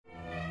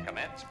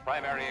Commence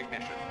primary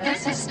ignition.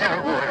 This is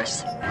Star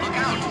Wars. Look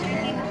out!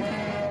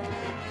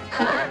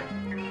 Core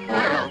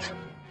World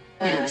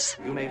News.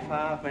 You may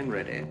fire when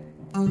ready.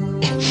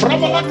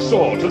 From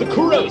Luxor to the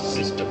Kuros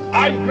system,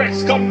 I'm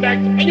Rex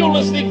Comback, and you're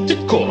listening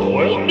to Core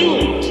World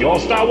News, your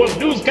Star Wars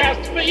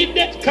newscast for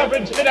in-depth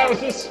coverage and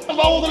analysis of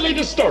all the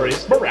latest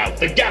stories from around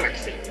the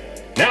galaxy.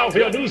 Now for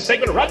your news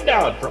segment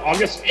rundown for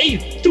August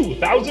 8th,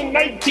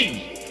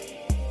 2019.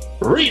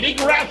 Reading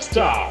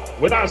Rapstar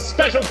with our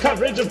special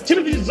coverage of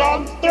Timothy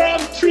Zahn's THRAWN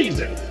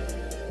Treason.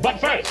 But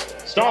first,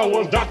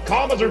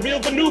 StarWars.com has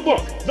revealed the new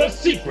book, The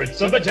Secrets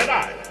of the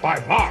Jedi,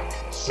 by Mark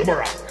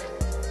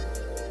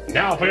Sumerak.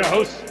 Now for your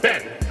hosts,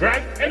 Ben,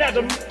 Greg, and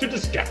Adam to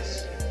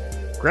discuss.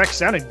 Greg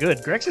sounded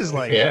good. Greg's is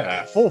like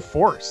full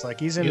force. Like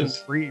he's in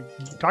free.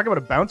 Talk about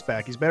a bounce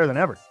back. He's better than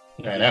ever.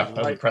 I know. That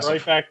was impressive.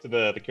 Right back to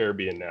the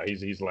Caribbean now.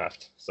 He's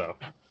left. So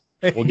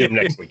we'll get him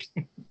next week.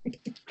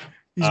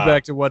 He's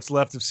back to what's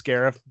left of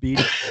Scarif beat.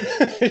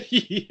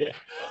 Yeah.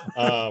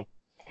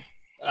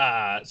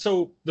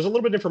 So there's a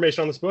little bit of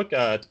information on this book.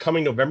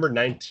 Coming November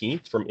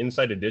 19th from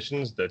Inside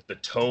Editions. The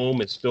tome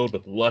is filled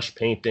with lush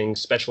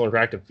paintings, special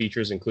interactive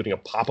features, including a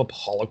pop-up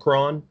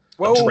holocron,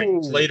 a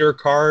translator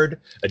card,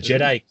 a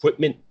Jedi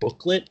equipment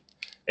booklet,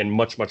 and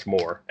much, much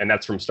more. And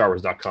that's from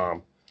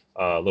StarWars.com.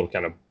 A little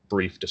kind of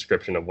brief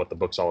description of what the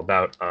book's all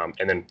about.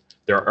 And then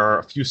there are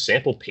a few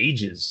sample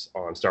pages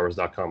on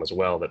StarWars.com as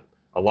well that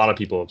a lot of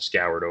people have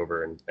scoured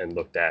over and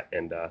looked at.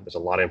 And there's a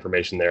lot of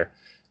information there.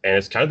 And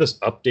it's kind of this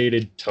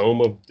updated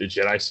tome of the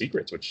Jedi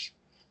secrets, which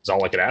is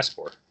all I could ask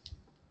for.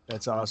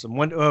 That's awesome.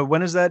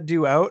 When is that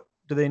due out?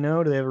 Do they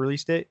know? Do they have a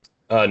release date?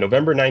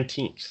 November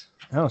 19th.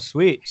 Oh,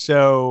 sweet.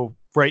 So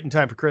right in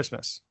time for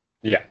Christmas.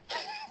 Yeah.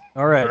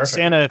 All right. Perfect.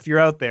 Santa, if you're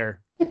out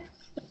there,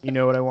 you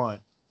know what I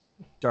want.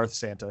 Darth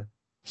Santa.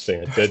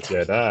 Santa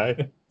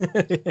Jedi.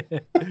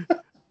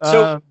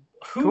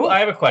 Cool. I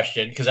have a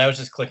question, because I was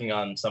just clicking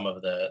on some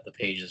of the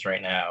pages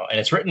right now, and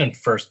it's written in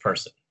first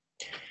person.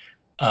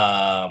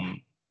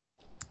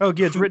 Oh,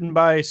 yeah, it's written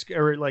by,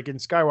 or like in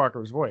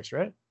Skywalker's voice,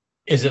 right?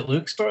 Is it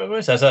Luke's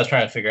voice? That's what I was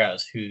trying to figure out,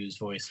 is whose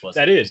voice was it.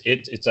 That is.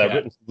 It's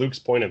written from Luke's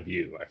point of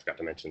view. I forgot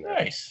to mention that.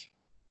 Nice.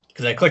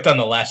 Because I clicked on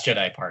the Last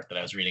Jedi part that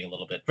I was reading a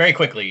little bit very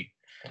quickly.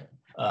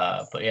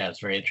 But yeah, it's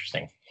very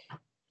interesting.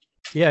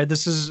 Yeah,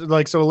 this is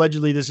like, so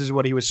allegedly this is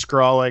what he was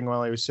scrawling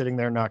while he was sitting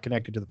there not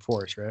connected to the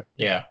Force, right?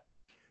 Yeah.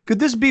 Could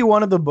this be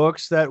one of the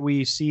books that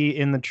we see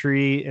in the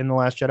tree in The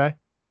Last Jedi?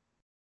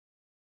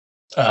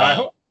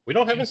 We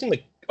haven't seen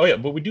the... Oh, yeah,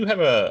 but we do have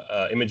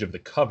a image of the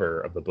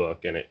cover of the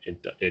book, and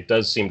it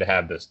does seem to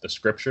have the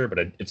scripture, but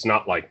it's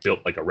not like built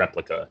like a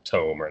replica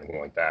tome or anything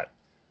like that,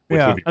 which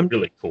would be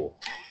really cool.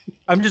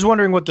 I'm just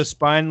wondering what the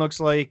spine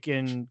looks like,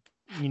 and,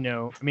 you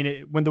know, I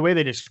mean, when the way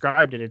they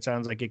described it, it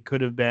sounds like it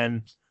could have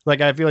been... Like,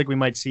 I feel like we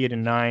might see it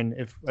in 9,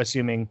 if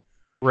assuming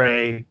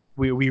Rey,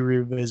 we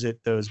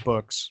revisit those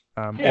books.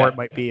 Or it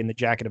might be in the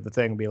jacket of the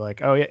thing and be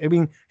like, oh, yeah, I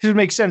mean, it would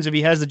make sense if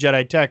he has the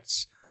Jedi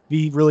texts, if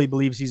he really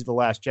believes he's the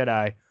last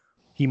Jedi,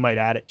 he might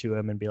add it to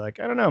him and be like,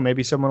 I don't know,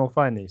 maybe someone will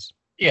find these.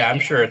 Yeah, I'm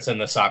sure it's in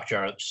the sock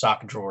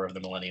drawer of the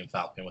Millennium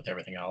Falcon with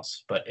everything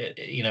else. But for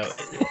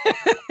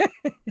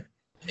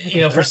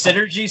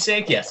synergy's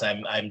sake, yes,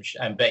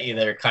 I bet you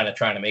they're kind of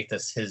trying to make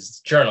this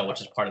his journal,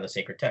 which is part of the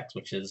sacred text,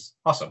 which is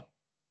awesome.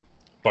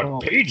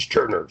 But page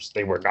turners,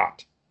 they were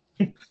not.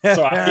 So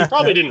he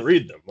probably didn't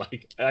read them.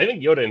 Like, I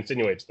think Yoda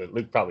insinuates that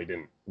Luke probably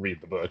didn't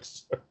read the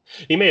books.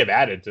 He may have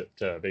added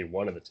to maybe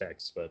one of the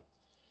texts, but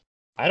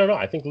I don't know.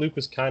 I think Luke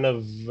was kind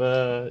of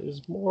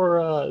is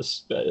more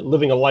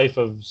living a life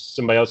of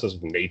symbiosis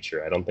with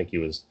nature. I don't think he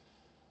was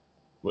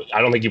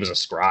a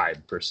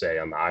scribe per se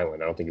on the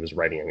island. I don't think he was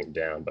writing anything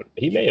down, but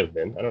he may have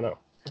been. I don't know.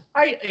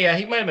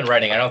 He might have been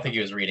writing. I don't think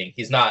he was reading.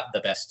 He's not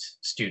the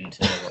best student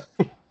in the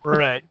world.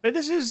 Right. But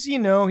this is,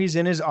 he's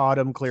in his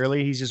autumn,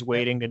 clearly. He's just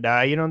waiting to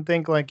die. You don't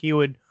think like he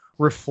would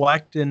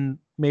reflect and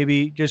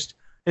maybe just,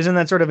 isn't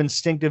that sort of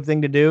instinctive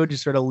thing to do?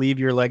 Just sort of leave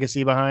your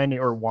legacy behind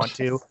or want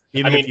to?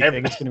 Even if you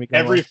think it's going to be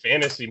every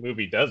fantasy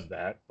movie does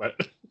that, but...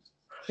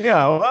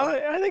 Yeah, well,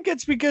 I think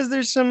it's because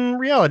there's some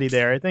reality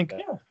there. I think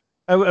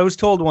I was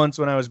told once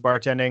when I was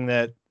bartending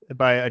that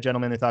by a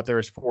gentleman, they thought there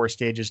was 4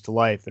 stages to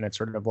life. And it's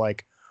sort of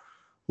like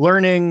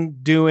learning,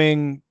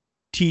 doing,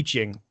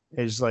 teaching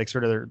is like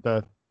sort of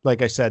the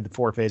like I said, the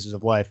 4 phases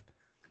of life.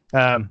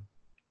 I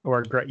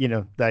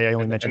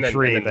only mentioned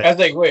 3. But... I was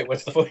like, wait,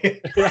 what's the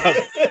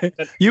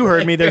 4th? You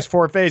heard me. There's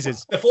 4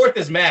 phases. The 4th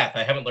is math.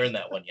 I haven't learned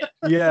that one yet.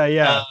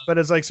 Yeah. But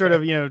it's like sort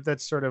of,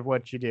 that's sort of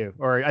what you do.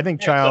 Or I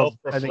think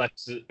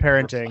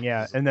parenting.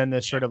 Yeah. And then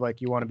this sort of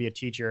like you want to be a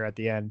teacher at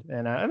the end.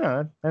 And I don't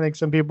know. I think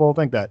some people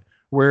think that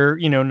we're,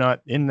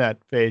 not in that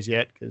phase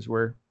yet because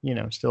we're,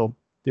 still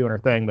doing our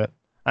thing. But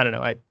I don't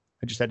know. I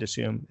just had to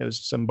assume it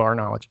was some bar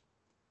knowledge.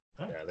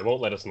 Yeah, they won't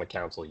let us in the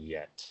council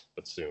yet,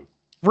 but soon.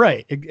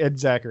 Right,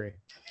 exactly.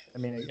 I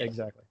mean,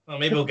 exactly. Well,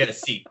 maybe we'll get a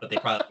seat, but they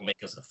probably will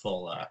make us a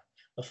full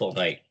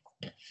night.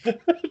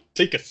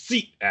 Take a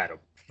seat, Adam.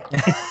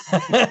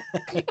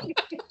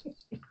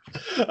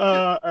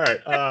 All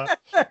right.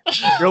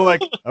 You're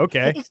like,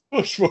 okay. Let's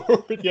push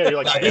forward. Yeah,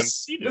 you're like, Nah, "Man,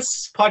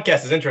 this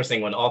podcast is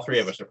interesting when all three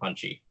of us are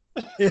punchy.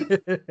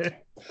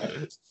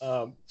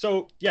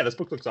 So yeah, this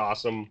book looks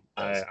awesome.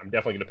 I'm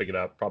definitely gonna pick it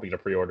up. Probably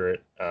gonna pre-order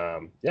it.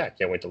 Yeah, I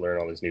can't wait to learn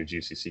all these new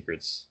juicy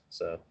secrets.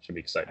 So should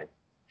be exciting.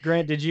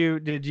 Grant, did you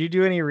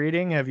do any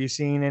reading? Have you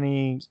seen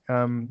any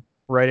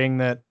writing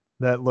that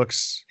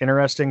looks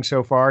interesting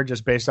so far,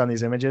 just based on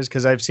these images?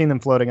 Because I've seen them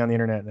floating on the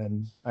internet,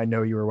 and I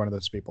know you were one of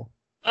those people.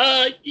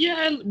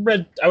 Yeah,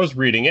 I was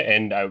reading it,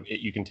 and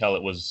you can tell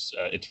it was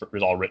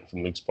all written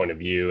from Luke's point of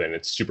view, and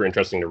it's super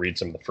interesting to read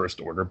some of the First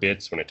Order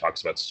bits when it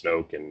talks about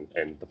Snoke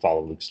and the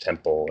fall of Luke's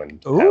temple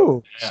and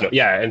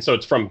and so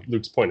it's from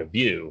Luke's point of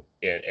view,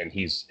 and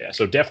he's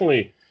so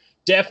definitely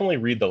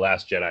read the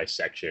Last Jedi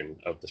section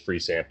of the free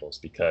samples,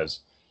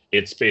 because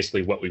it's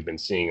basically what we've been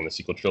seeing in the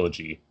sequel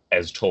trilogy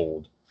as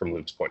told from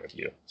Luke's point of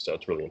view. So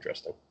it's really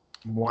interesting.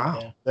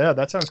 Wow, yeah,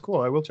 that sounds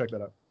cool. I will check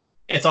that out.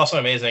 It's also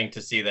amazing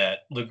to see that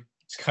Luke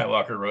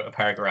Skywalker wrote a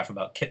paragraph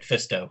about Kit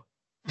Fisto.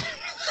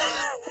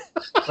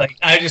 Like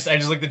I just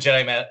look at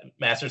Jedi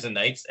Masters and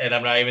Knights, and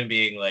I'm not even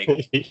being like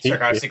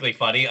sarcastically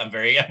funny. I'm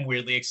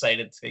weirdly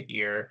excited to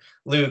hear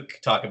Luke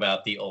talk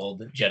about the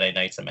old Jedi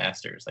Knights and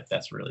Masters. Like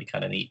that's really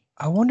kind of neat.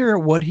 I wonder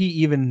what he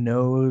even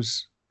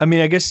knows. I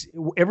mean, I guess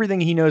everything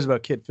he knows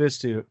about Kit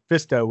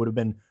Fisto would have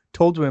been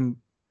told to him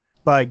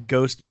by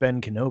Ghost Ben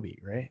Kenobi,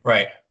 right?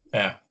 Right.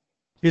 Yeah.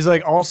 He's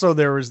like, also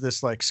there was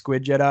this like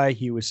squid Jedi.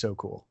 He was so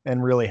cool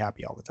and really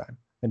happy all the time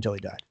until he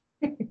died.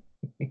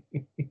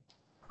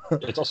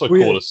 It's also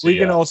cool to see. We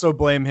can also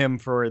blame him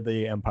for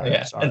the Empire.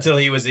 Yeah, until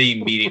he was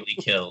immediately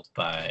killed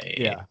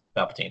by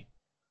Palpatine.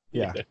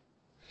 Yeah.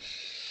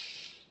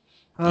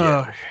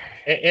 Yeah.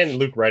 And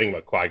Luke writing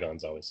about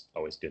Qui-Gon's always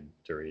good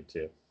to read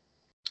too.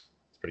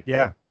 It's pretty cool.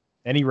 Yeah.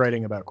 Any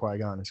writing about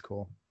Qui-Gon is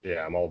cool.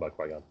 Yeah, I'm all about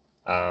Qui-Gon.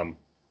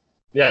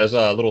 Yeah, there's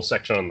a little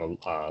section on the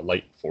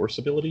light force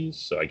abilities.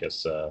 So I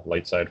guess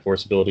light side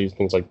force abilities,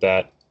 things like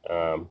that.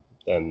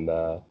 And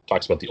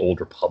talks about the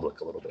Old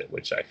Republic a little bit,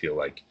 which I feel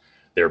like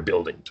they're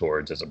building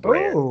towards as a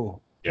brand.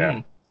 Oh,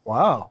 yeah.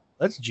 Wow,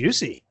 that's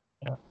juicy.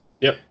 Yeah.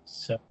 Yep.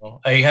 So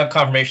I have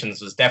confirmation this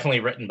was definitely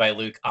written by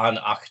Luke on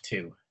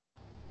Ahch-To.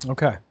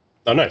 Okay.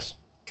 Oh, nice.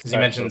 Because he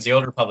mentions the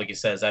Old Republic. He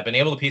says, I've been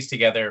able to piece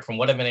together from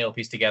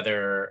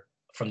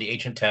the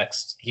ancient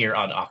text here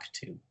on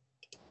Ahch-To.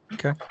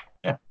 Okay.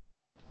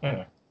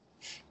 Yeah.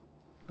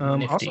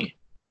 Awesome.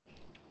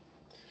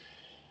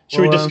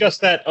 Should we discuss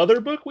that other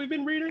book we've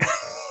been reading?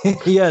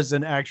 Yes,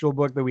 an actual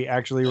book that we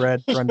actually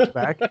read front to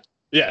back.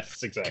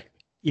 Yes, exactly.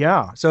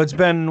 Yeah. So it's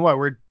been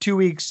we're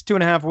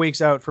 2.5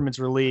 weeks out from its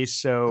release.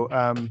 So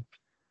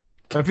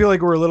I feel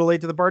like we're a little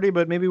late to the party,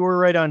 but maybe we're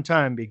right on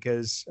time,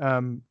 because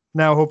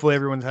now hopefully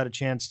everyone's had a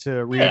chance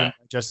to read and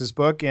digest this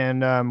book,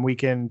 and we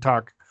can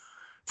talk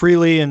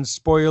freely and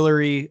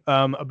spoilery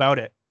about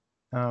it.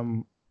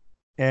 So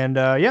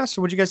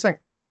what'd you guys think?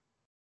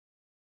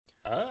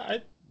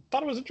 I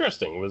thought it was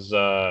interesting. It was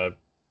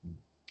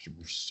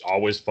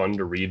always fun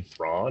to read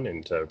THRAWN,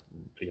 and to,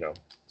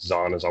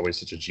 Zahn is always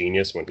such a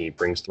genius when he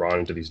brings THRAWN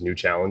into these new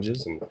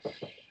challenges. And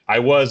I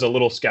was a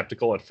little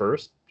skeptical at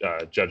first,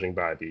 judging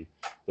by the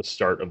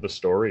start of the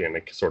story and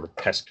a sort of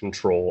pest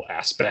control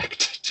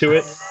aspect to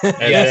it.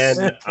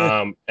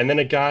 And then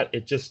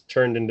it just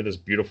turned into this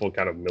beautiful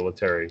kind of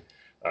military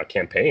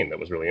campaign that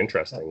was really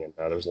interesting. And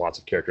there was lots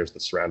of characters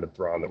that surrounded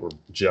THRAWN that were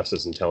just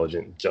as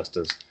intelligent, just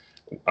as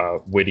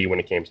witty when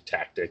it came to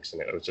tactics,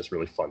 and it was just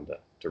really fun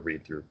to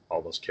read through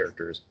all those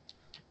characters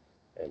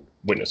and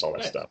witness all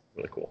that stuff.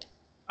 Really cool.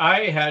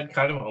 I had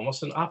kind of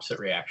almost an opposite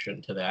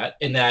reaction to that,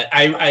 in that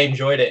I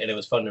enjoyed it and it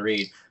was fun to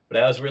read, but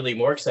I was really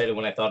more excited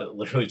when I thought it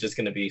literally was just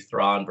going to be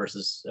THRAWN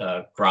versus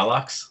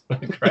Gralox.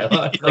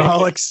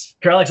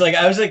 Gralox. Like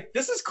I was like,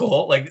 this is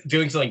cool, like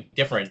doing something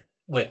different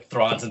with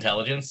THRAWN's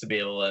intelligence to be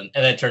able to, and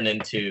then turn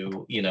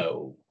into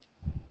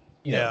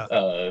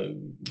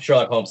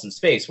Sherlock Holmes in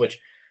space, which.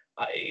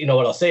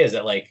 What I'll say is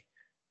that, like,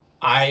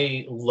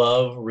 I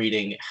love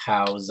reading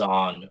how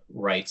Zahn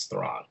writes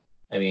THRAWN.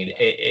 I mean,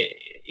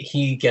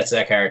 he gets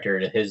that character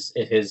to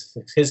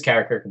his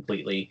character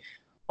completely.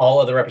 All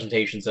other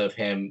representations of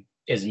him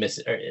is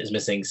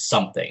missing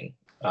something.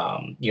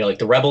 Like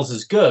the Rebels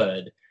is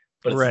good,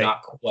 but it's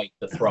not quite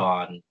the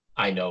THRAWN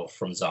I know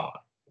from Zahn.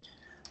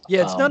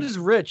 Yeah, it's not as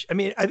rich. I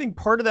mean, I think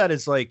part of that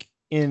is like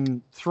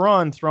in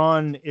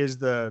THRAWN is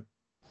the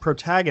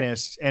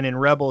protagonist, and in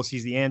Rebels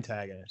he's the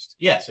antagonist.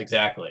 Yes,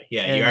 exactly.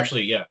 Yeah,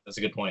 that's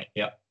a good point.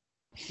 Yep.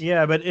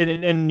 Yeah, but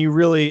and you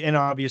really, and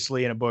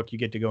obviously in a book you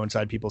get to go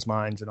inside people's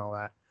minds and all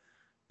that.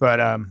 But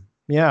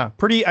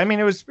pretty. I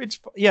mean, I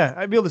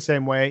feel the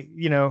same way.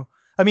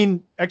 I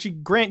mean, actually,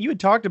 Grant, you had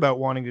talked about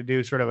wanting to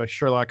do sort of a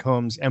Sherlock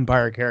Holmes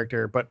Empire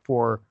character, but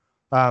for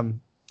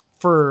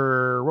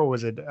what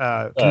was it?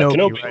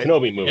 Kenobi, right?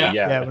 Kenobi movie.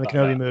 Yeah, the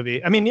Kenobi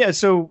movie. I mean,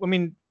 So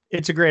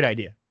it's a great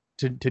idea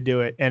to do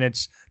it, and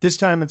it's this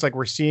time it's like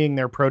we're seeing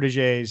their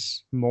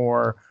proteges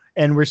more,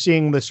 and we're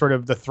seeing the sort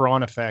of the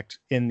THRAWN effect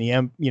in the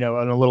in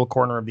a little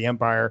corner of the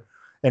Empire,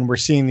 and we're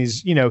seeing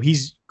these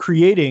he's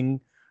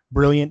creating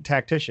brilliant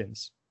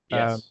tacticians.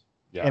 Yes.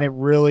 Yeah. And it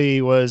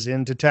really was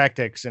into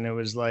tactics, and it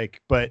was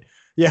like, but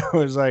yeah, it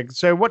was like,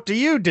 so what do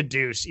you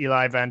deduce,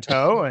 Eli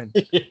Vanto? And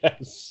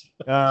Yes.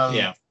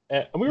 Yeah.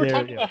 And we were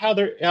talking about how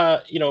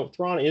they're,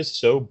 Thrawn is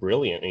so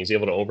brilliant and he's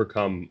able to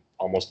overcome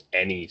almost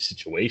any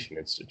situation.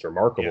 It's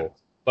remarkable. Yeah.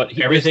 But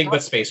Everything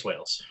but space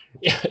whales.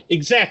 Yeah,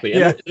 exactly.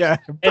 Yeah,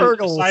 And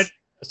Burgles.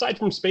 aside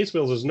from Space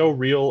Whales, there's no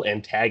real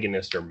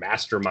antagonist or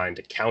mastermind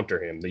to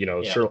counter him.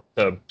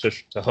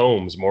 To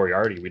Holmes,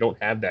 Moriarty, we don't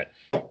have that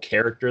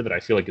character that I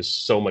feel like is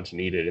so much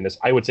needed. And this,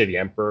 I would say, the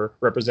Emperor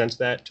represents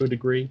that to a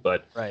degree.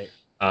 But right.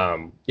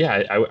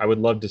 I would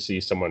love to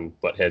see someone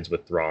butt heads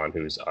with Thrawn,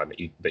 who's on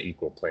the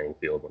equal playing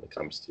field when it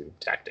comes to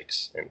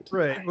tactics. And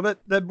right. Well,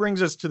 that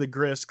brings us to the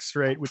Grisks,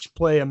 right, which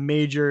play a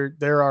major.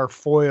 They're our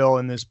foil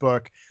in this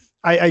book.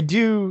 I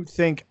do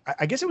think.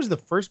 I guess it was the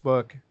first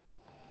book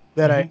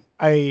that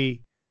I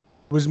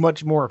was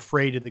much more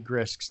afraid of the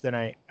Grisks than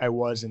I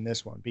was in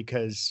this one,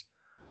 because,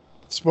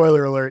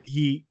 spoiler alert,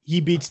 he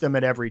beats them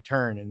at every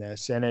turn in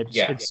this, and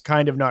it's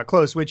kind of not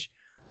close, which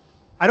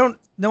I don't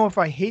know if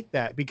I hate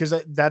that, because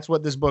that's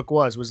what this book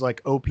was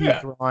like OP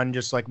Thrawn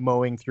just like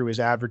mowing through his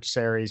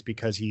adversaries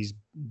because he's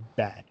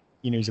bad.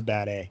 He's a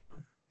bad A.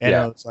 And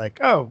I was like,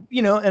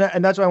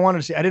 and that's what I wanted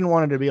to see. I didn't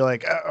want it to be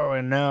like, oh,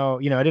 and now,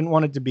 I didn't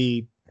want it to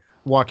be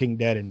Walking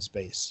Dead in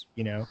space,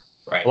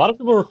 Right. A lot of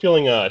people were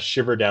feeling a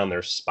shiver down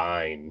their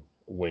spine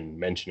when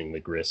mentioning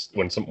the Grisk,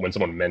 when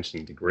someone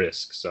mentioned the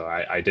Grisk. So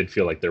I did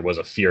feel like there was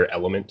a fear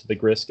element to the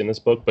Grisk in this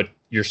book, but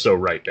you're so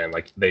right, Ben.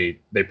 Like they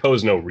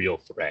pose no real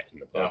threat in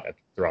the book.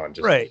 Thrawn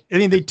just right. I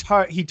mean,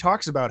 he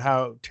talks about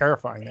how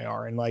terrifying they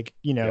are, and like,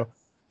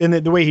 and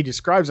the way he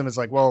describes them is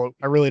like, well,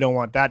 I really don't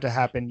want that to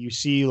happen. You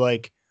see,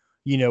 like,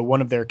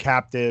 one of their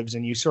captives,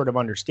 and you sort of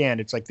understand.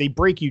 It's like they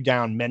break you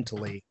down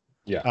mentally.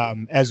 Yeah.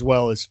 As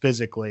well as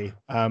physically.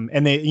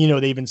 And they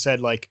even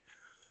said, like,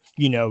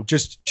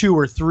 just 2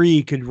 or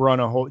 3 could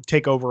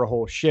take over a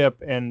whole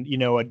ship, and,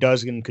 a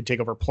dozen could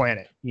take over a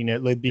planet,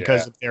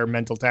 because of their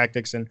mental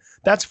tactics. And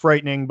that's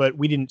frightening, but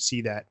we didn't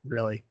see that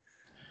really.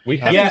 We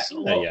haven't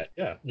seen that yet.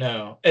 Yeah.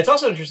 No. It's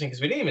also interesting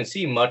because we didn't even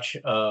see much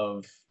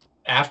of,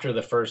 after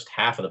the first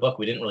half of the book,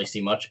 we didn't really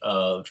see much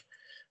of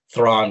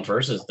Thrawn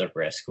versus the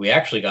Grisk. We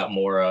actually got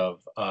more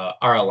of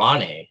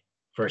Aralane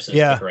versus the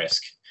Grisk.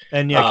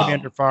 And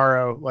Commander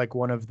Faro, like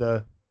one of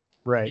the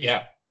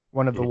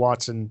one of the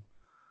Watson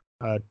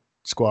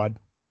squad.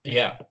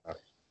 Yeah.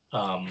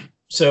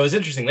 So it was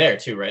interesting there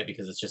too, right?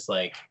 Because it's just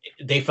like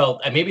they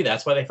felt, and maybe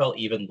that's why they felt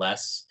even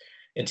less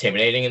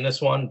intimidating in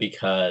this one,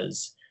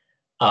 because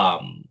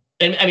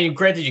and I mean,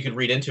 granted, you could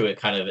read into it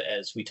kind of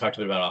as we talked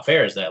about off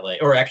air, is that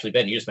like, or actually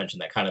Ben, you just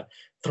mentioned that kind of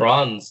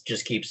Thrawn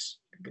just keeps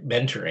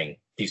mentoring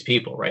these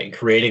people, right, and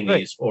creating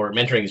these, or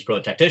mentoring these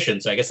brilliant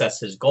tacticians. So I guess that's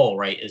his goal,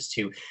 right, is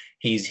to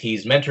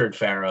he's mentored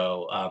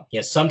Pharaoh. He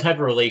has some type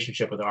of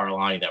relationship with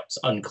Aralani that was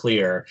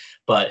unclear,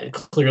 but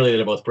clearly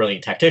they're both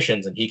brilliant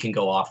tacticians, and he can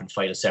go off and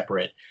fight a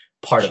separate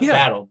part of the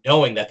battle,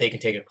 knowing that they can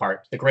take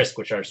apart the Grisk,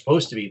 which are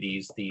supposed to be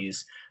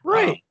these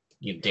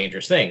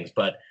dangerous things.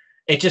 But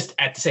it just,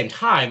 at the same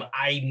time,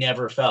 I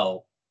never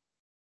felt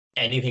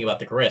anything about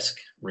the Grisk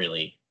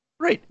really.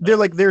 Right. They're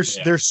like they're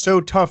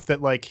so tough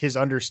that like his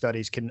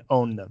understudies can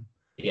own them.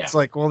 Yeah. It's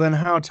like, well, then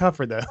how tough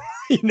are they?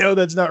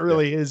 That's not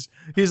really his.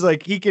 He's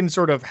like, he can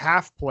sort of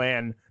half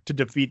plan to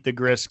defeat the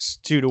Grisks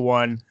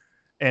 2-1,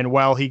 and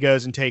while he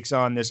goes and takes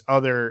on this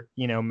other,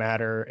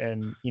 matter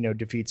and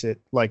defeats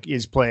it, like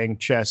is playing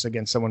chess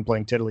against someone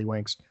playing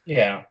tiddlywinks.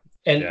 Yeah.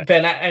 And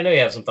Ben, I know you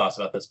have some thoughts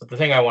about this, but the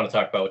thing I want to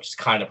talk about, which is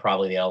kind of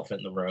probably the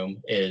elephant in the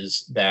room,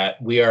 is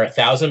that we are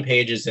 1,000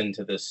 pages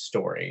into this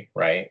story,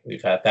 right?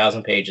 We've had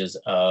 1,000 pages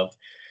of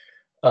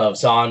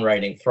Zahn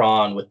writing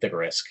Thrawn with the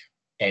Grisk.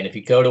 And if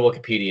you go to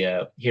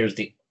Wikipedia, here's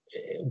the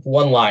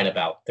one line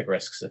about the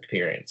Grisk's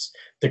appearance.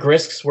 The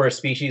Grisks were a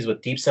species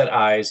with deep-set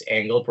eyes,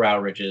 angled brow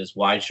ridges,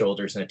 wide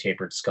shoulders, and a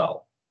tapered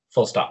skull.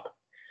 Full stop.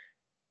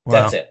 Wow.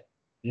 That's it.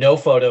 No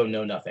photo,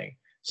 no nothing.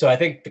 So I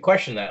think the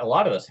question that a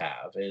lot of us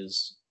have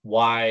is,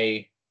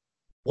 why?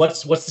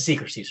 What's the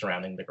secrecy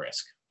surrounding the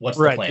Grisk? What's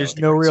the plan? There's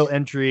no real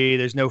entry.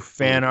 There's no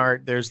fan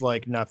art. There's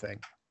like nothing.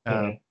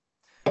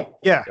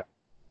 Yeah.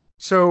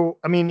 So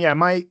I mean,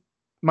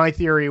 my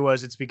theory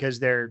was it's because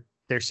they're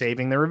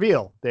saving the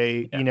reveal.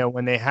 They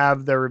when they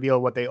have the reveal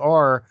what they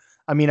are.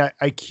 I mean,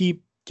 I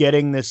keep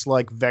getting this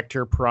like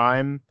Vector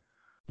Prime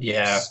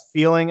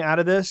feeling out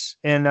of this,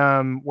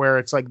 and where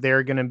it's like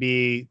they're gonna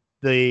be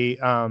the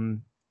oh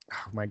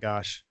my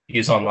gosh,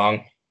 Yuzon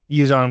Vong.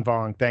 Yuzon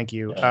Vong, thank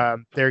you. Yeah.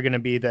 They're going to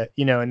be that,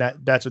 and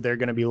that's what they're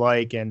going to be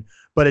like.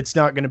 But it's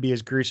not going to be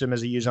as gruesome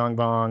as a Yuzon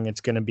Vong.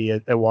 It's going to be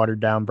a watered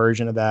down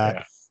version of that.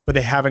 Yeah. But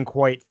they haven't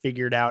quite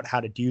figured out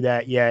how to do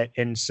that yet.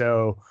 And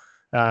so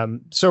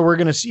we're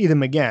going to see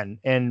them again.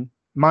 And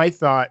my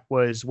thought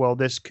was, well,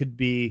 this could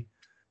be,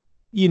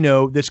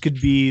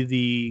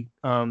 the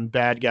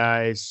bad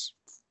guys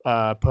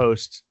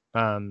post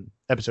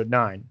episode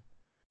 9.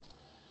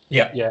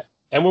 Yeah. Yeah.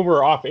 And when we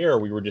were off air,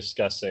 we were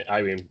discussing.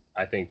 I mean,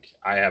 I think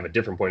I have a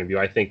different point of view.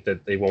 I think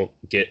that they won't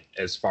get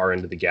as far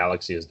into the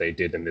galaxy as they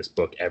did in this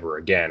book ever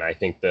again. I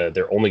think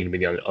they're only going to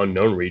be the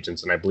unknown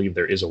regions, and I believe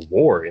there is a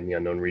war in the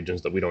unknown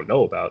regions that we don't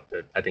know about.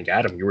 That I think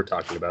Adam, you were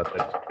talking about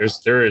that.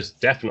 There is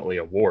definitely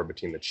a war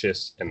between the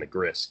Chiss and the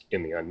Grisk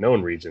in the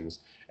unknown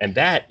regions, and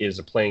that is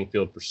a playing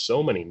field for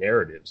so many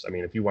narratives. I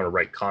mean, if you want to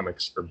write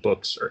comics or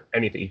books or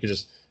anything, you could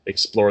just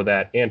explore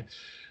that. And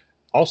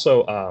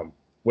also,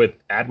 with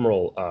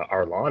Admiral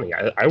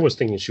Arlani, I was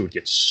thinking she would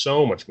get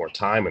so much more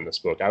time in this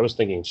book. I was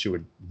thinking she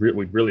would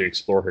we'd really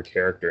explore her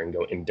character and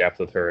go in depth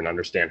with her and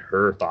understand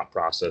her thought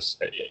process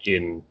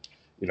in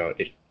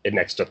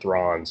next to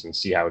Thrawn's and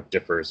see how it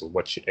differs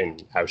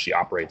and how she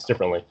operates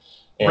differently.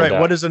 And,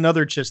 right. What is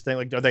another Chiss thing?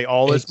 Like, are they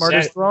all as smart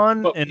as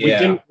Thrawn? And we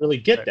didn't really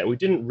get that. We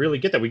didn't really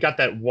get that. We got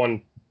that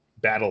one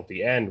battle at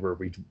the end where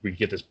we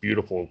get this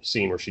beautiful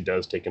scene where she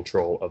does take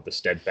control of the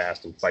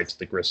Steadfast and fights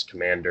the Grisk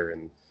commander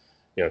and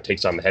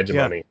takes on the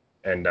hegemony,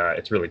 and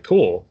it's really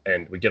cool,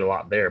 and we get a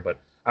lot there. But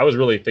I was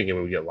really thinking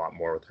we would get a lot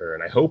more with her,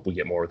 and I hope we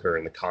get more with her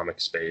in the comic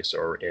space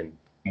or in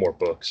more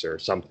books or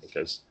something,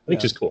 because I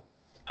think she's cool.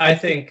 I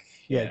think.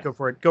 Yeah, go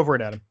for it,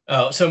 Adam.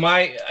 Oh, so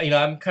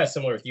I'm kind of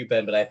similar with you,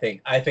 Ben, but I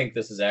think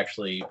this is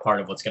actually part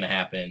of what's going to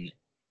happen.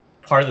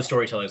 Part of the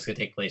storytelling is going to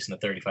take place in the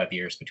 35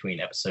 years between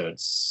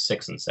episodes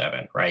 6 and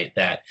 7, right?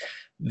 That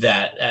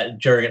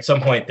during at some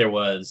point there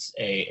was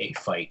a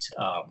fight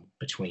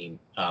between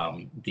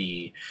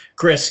the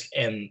Grisk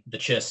and the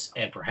Chiss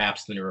and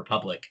perhaps the New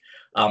Republic.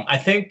 I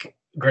think,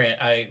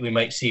 Grant, we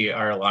might see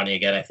Arlani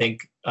again. I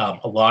think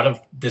a lot of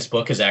this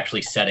book is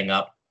actually setting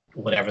up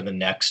whatever the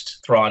next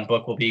Thrawn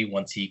book will be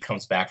once he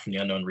comes back from the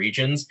unknown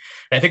regions.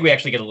 And I think we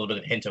actually get a little bit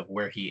of a hint of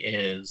where he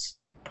is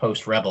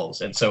post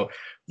Rebels. And so,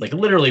 like,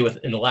 literally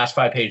in the last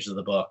 5 pages of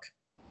the book,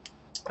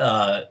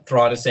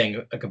 Thrawn is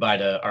saying goodbye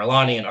to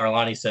Arlani, and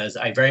Arlani says,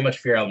 "I very much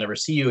fear I'll never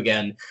see you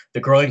again. The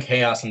growing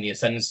chaos and the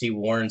ascendancy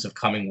warns of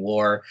coming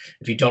war.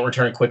 If you don't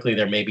return quickly,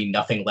 there may be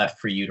nothing left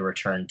for you to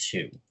return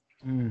to."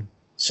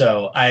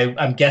 So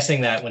I'm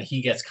guessing that when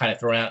he gets kind of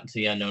thrown out into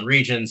the unknown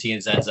regions, he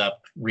ends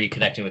up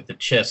reconnecting with the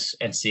Chiss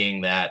and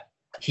seeing that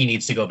he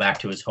needs to go back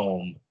to his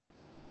home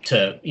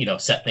to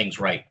set things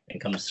right, and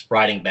comes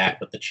riding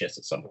back with the Chiss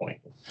at some point.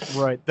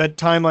 Right. That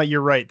timeline,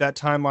 you're right. That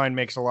timeline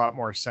makes a lot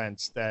more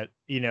sense. That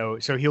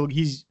so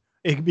he's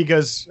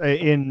because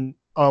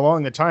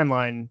along the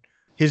timeline,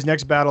 his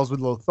next battle's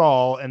with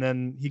Lothal, and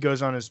then he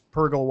goes on his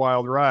Purgle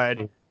wild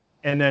ride,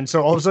 and then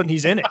so all of a sudden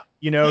he's in it.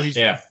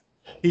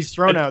 He's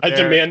thrown out there. I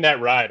demand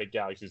that ride at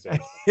Galaxy's Edge.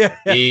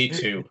 Me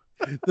too.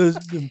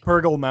 the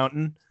Purgle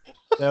Mountain.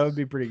 That would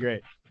be pretty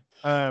great.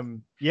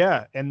 And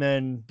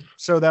then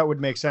so that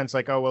would make sense.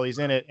 Like, oh well, he's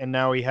in it, and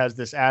now he has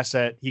this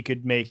asset. He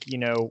could make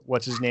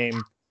what's his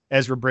name,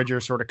 Ezra Bridger,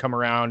 sort of come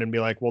around and be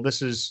like, well,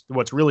 this is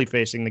what's really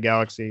facing the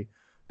galaxy.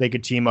 They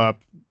could team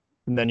up,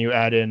 and then you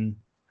add in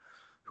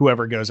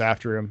whoever goes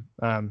after him.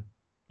 You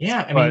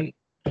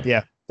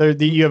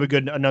have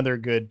another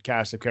good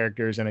cast of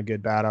characters and a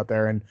good bat out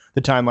there, and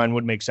the timeline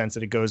would make sense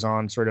that it goes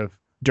on sort of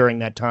during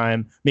that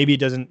time. Maybe it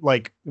doesn't,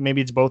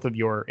 maybe it's both of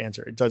your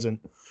answer. It doesn't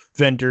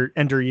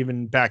enter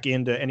even back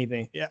into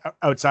anything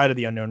outside of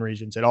the unknown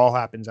regions. It all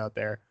happens out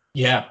there.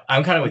 Yeah,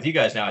 I'm kind of with you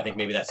guys now. I think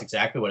maybe that's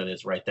exactly what it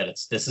is, right? That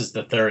this is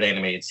the third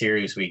animated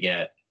series we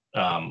get,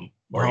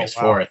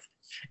 fourth,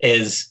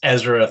 is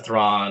Ezra,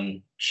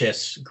 Thrawn,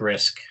 Chiss,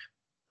 Grisk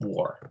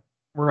war.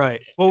 Right.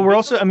 Well, we're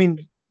also,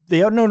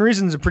 the unknown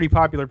region is a pretty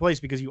popular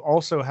place because you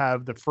also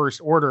have the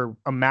First Order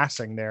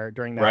amassing there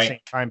during that same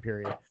time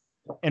period.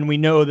 And we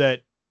know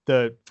that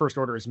the First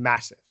Order is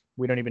massive.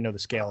 We don't even know the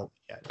scale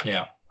yet.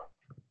 Yeah.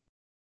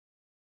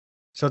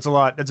 So it's a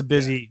lot. That's a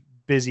busy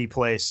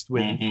place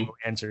with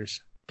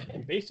answers.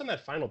 And based on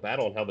that final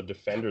battle and how the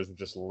Defenders were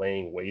just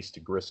laying waste to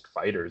Grisk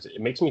fighters, it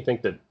makes me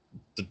think that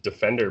the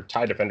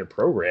TIE Defender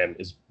program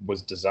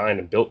was designed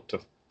and built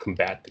to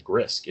combat the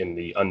Grisk in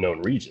the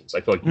unknown regions.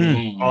 I feel like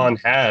Han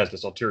has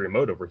this ulterior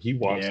motive where he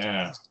wants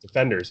to use the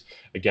Defenders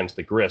against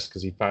the Grisk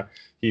because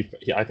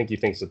I think he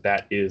thinks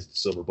that is the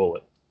silver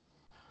bullet.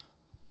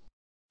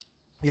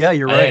 Yeah,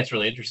 you're right. I think it's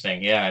really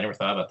interesting. Yeah, I never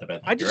thought about that.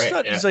 But I just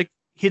thought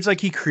it's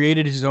like he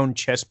created his own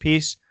chess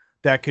piece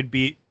that could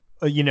be,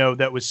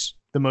 that was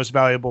the most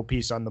valuable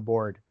piece on the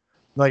board.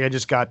 Like I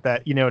just got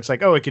that, it's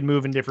like, oh, it can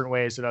move in different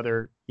ways that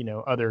other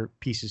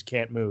pieces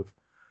can't move.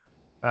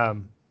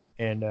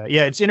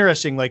 It's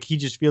interesting. Like he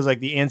just feels like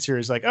the answer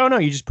is like, oh no,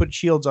 you just put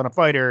shields on a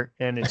fighter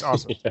and it's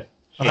awesome.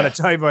 On a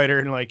TIE fighter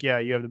and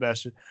you have the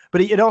best.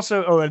 But it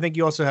also, I think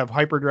you also have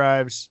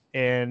hyperdrives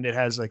and it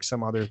has like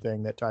some other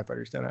thing that TIE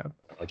fighters don't have.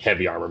 Like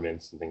heavy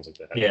armaments and things like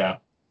that. Yeah.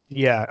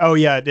 Yeah. Oh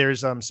yeah.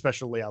 There's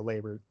special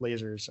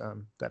lasers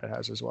that it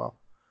has as well.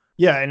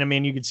 Yeah,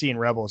 and you could see in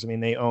Rebels.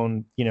 They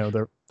own.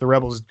 The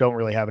Rebels don't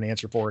really have an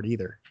answer for it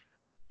either.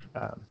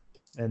 Well,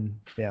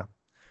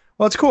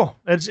 it's cool.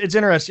 It's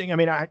interesting.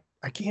 I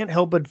can't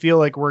help but feel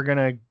like we're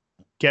gonna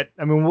get.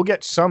 We'll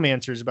get some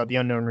answers about the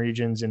unknown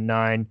regions in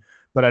 9,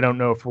 but I don't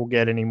know if we'll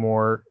get any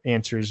more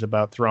answers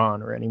about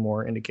Thrawn or any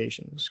more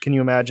indications. Can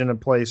you imagine a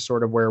place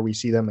sort of where we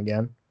see them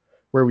again?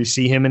 where we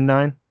see him in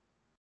 9?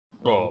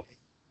 Well,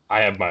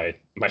 I have my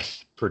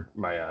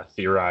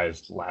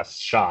theorized last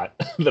shot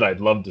that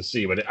I'd love to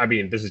see, but I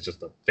mean, this is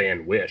just a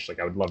fan wish. Like,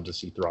 I would love to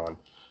see Thrawn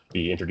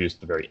be introduced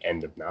at the very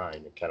end of 9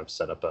 and kind of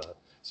set up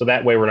so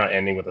that way we're not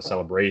ending with a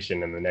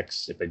celebration. And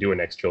if they do a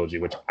next trilogy,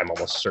 which I'm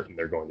almost certain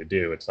they're going to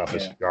do, it's not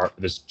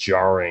this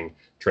jarring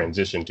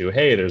transition to,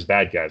 hey, there's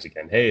bad guys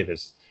again. Hey,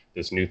 this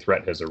new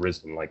threat has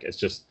arisen. Like,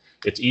 it's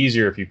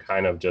easier if you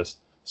kind of just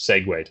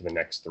segue to the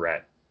next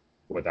threat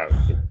without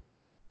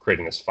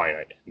creating this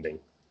finite ending.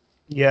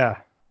 Yeah.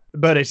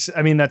 But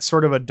that's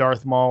sort of a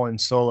Darth Maul and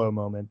Solo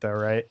moment, though,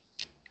 right?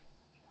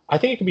 I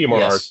think it could be more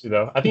artsy,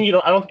 though. I think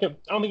I don't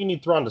think you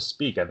need Thrawn to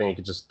speak. I think it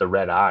could just the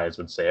red eyes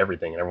would say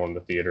everything, and everyone in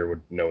the theater would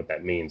know what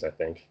that means. I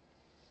think.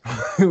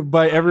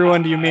 By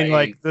everyone, do you mean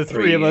like the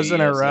three of us in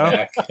a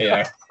row?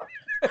 Yeah.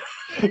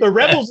 The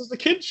Rebels is a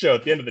kids show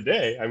at the end of the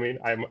day. I mean,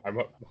 I'm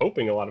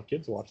hoping a lot of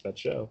kids watch that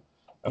show.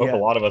 I hope a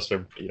lot of us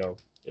have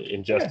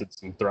ingested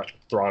some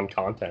Thrawn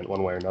content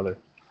one way or another.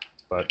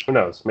 But who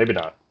knows? Maybe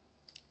not.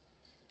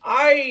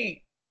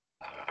 I'd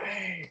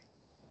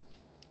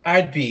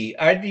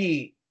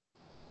be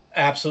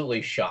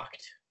absolutely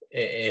shocked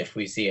if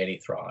we see any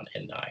Thrawn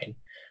in 9.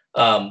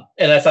 And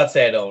that's not to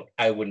say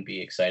I wouldn't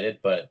be excited,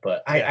 but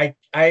I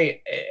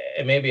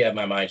maybe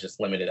my mind's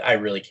just limited. I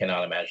really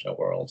cannot imagine a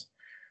world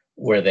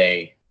where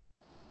they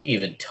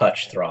even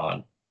touch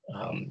Thrawn.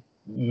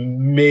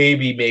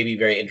 Maybe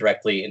very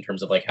indirectly in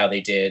terms of like how they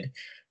did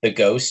the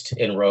Ghost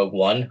in Rogue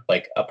One,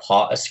 like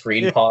a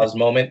screen pause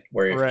moment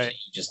where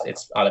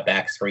it's on a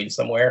back screen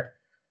somewhere.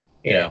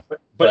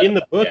 But in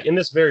the book, in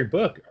this very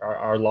book,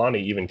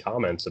 Arlani even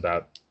comments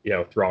about,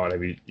 Thrawn.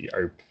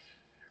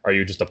 Are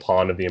you just a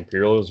pawn of the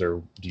Imperials,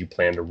 or do you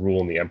plan to rule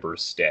in the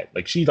Emperor's stead?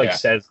 Like, she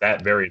says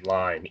that very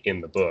line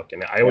in the book,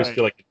 and I always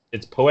feel like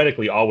it's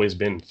poetically always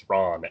been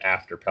Thrawn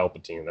after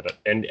Palpatine.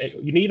 And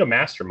you need a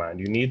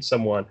mastermind. You need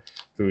someone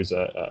who's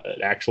an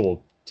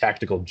actual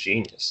tactical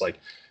genius. Like,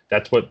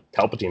 that's what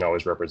Palpatine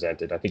always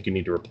represented. I think you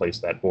need to replace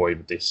that void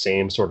with the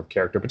same sort of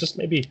character, but just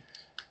maybe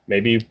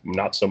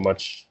not so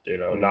much,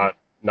 not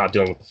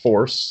dealing with the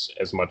Force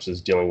as much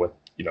as dealing with,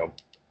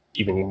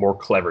 even more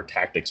clever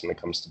tactics when it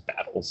comes to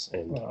battles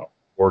and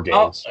war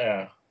games.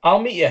 I'll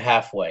meet you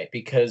halfway,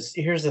 because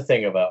here's the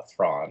thing about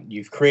Thrawn.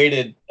 You've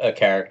created a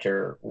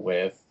character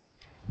with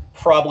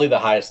probably the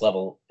highest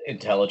level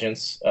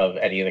intelligence of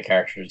any of the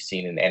characters you've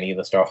seen in any of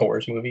the Star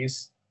Wars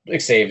movies,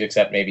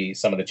 except maybe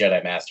some of the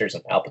Jedi Masters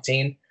and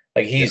Palpatine.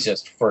 Like, he's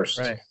just first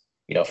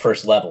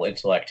level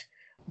intellect.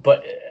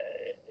 But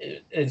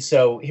and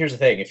so here's the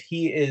thing: if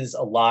he is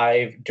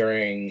alive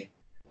during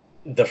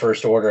the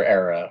First Order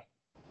era,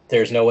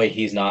 there's no way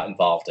he's not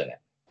involved in it.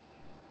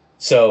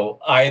 So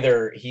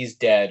either he's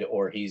dead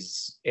or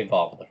he's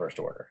involved in the First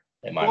Order,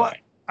 in my mind.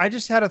 I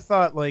just had a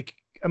thought,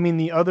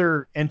 the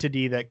other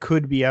entity that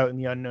could be out in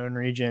the unknown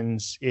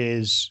regions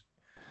is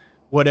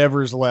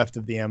whatever's left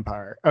of the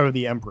Empire, or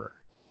the Emperor.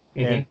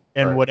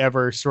 And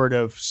whatever sort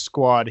of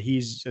squad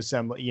he's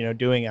assembling,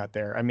 doing out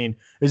there. I mean,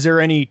 is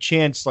there any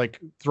chance like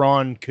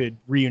Thrawn could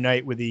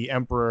reunite with the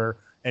Emperor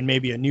and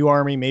maybe a new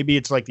army? Maybe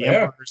it's like the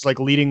Emperor's like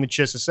leading the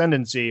Chiss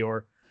Ascendancy,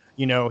 or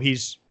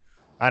he's,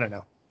 I don't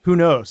know, who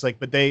knows? Like,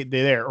 but they're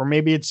there, or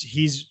maybe it's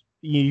he's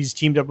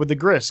teamed up with the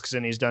Grisks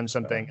and he's done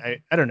something.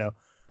 I don't know.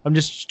 I'm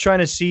just trying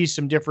to see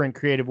some different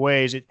creative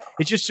ways.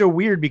 It's just so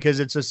weird because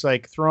it's just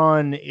like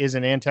Thrawn is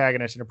an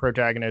antagonist and a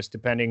protagonist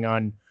depending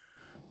on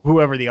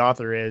whoever the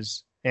author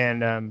is,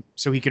 and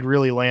so he could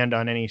really land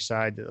on any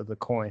side of the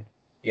coin.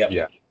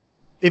 Yeah.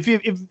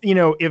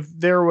 If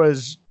there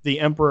was the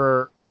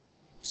Emperor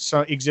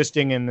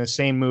existing in the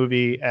same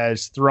movie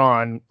as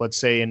Thrawn, let's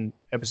say in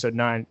Episode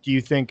 9, do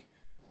you think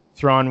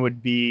Thrawn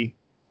would be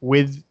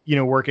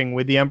working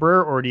with the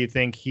Emperor, or do you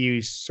think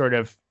he's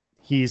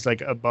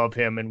like above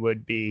him and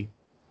would be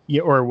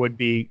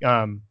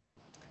on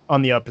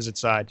the opposite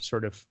side,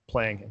 sort of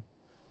playing him?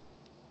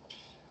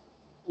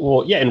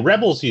 Well, yeah, in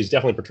Rebels, he's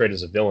definitely portrayed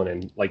as a villain,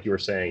 and like you were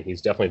saying,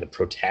 he's definitely the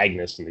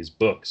protagonist in these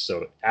books.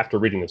 So after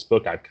reading this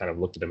book, I've kind of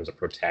looked at him as a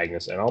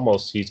protagonist, and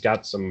almost he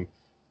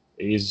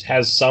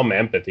has some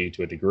empathy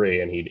to a degree,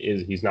 and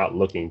he's not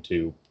looking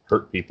to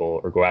hurt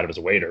people or go out of his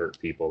way to hurt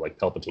people like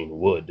Palpatine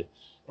would,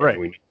 right?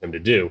 We need him to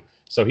do.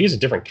 So he's a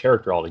different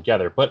character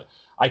altogether. But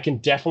I can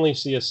definitely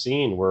see a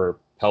scene where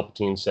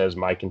Palpatine says,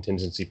 "My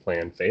contingency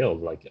plan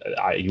failed. Like,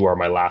 you are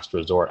my last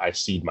resort. I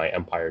cede my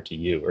empire to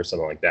you," or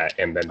something like that.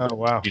 And then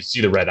you see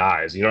the red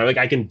eyes. Like,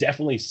 I can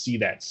definitely see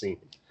that scene.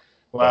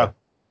 Wow.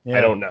 Yeah.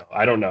 I don't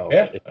know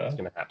if it's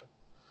going to happen.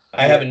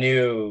 I have a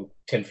new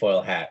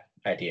tinfoil hat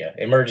idea.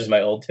 It merges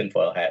my old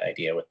tinfoil hat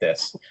idea with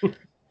this.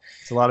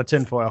 It's a lot of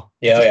tinfoil.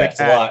 It's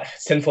a lot.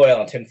 It's tinfoil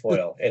on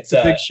tinfoil. It's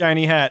a big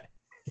shiny hat.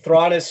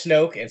 Thrawn is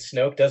Snoke, and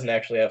Snoke doesn't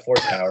actually have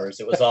force powers.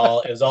 It was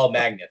all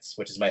magnets,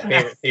 which is my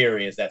favorite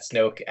theory. Is that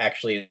Snoke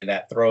actually in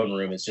that throne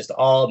room is just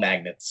all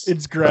magnets?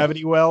 It's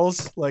gravity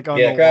wells, like on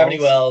the gravity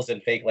walls. wells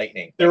and fake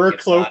lightning. There were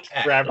cloaked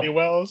gravity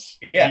wells.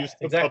 Yeah,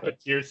 exactly.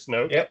 Puppeteer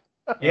Snoke. Yep.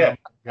 Yeah.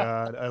 Oh my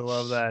God, I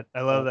love that.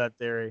 I love that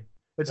theory.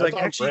 It's That's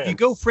like, on actually, if you brand.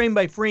 go frame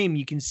by frame,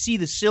 you can see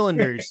the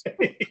cylinders.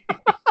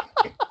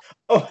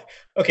 Oh,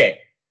 okay.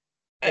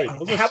 Wait,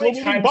 those are How many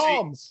slow-moving times?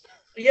 bombs.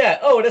 Yeah.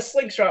 Oh, and a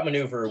slingshot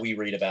maneuver we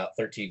read about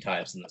 13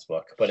 times in this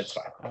book, but it's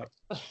fine.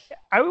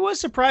 I was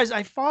surprised.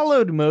 I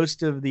followed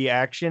most of the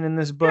action in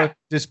this book,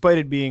 despite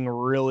it being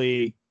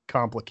really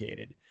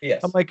complicated.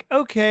 Yes. I'm like,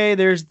 okay,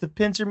 there's the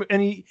pincer,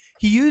 and he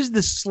used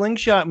the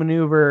slingshot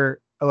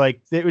maneuver,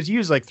 like it was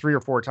used like 3 or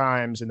 4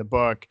 times in the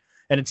book,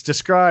 and it's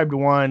described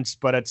once,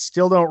 but I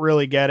still don't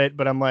really get it.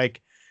 But I'm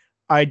like,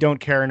 I don't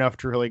care enough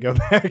to really go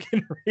back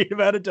and read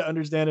about it to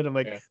understand it. I'm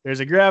like,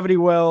 there's a gravity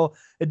well.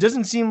 It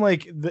doesn't seem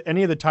like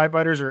any of the TIE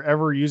fighters are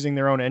ever using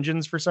their own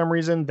engines for some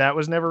reason. That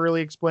was never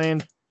really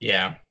explained.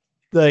 Yeah.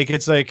 Like,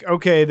 it's like,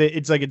 okay,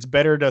 it's like it's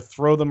better to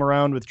throw them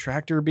around with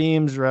tractor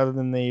beams rather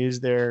than they use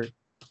their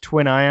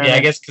twin ion. Yeah, I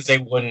guess because they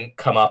wouldn't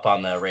come up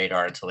on the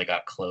radar until they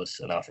got close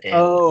enough in.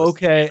 Oh,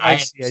 okay. I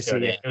see.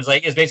 It was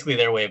like, it's basically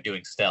their way of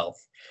doing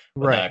stealth.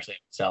 Right. Actually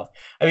stealth.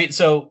 I mean,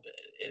 so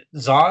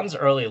Zahn's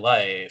early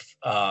life,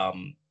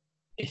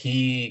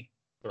 he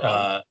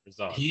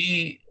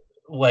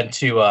went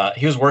to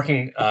he was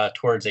working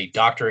towards a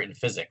doctorate in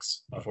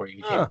physics before he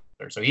became a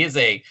doctor. So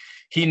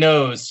he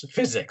knows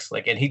physics,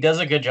 like, and he does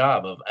a good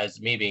job of,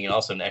 as me being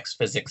also an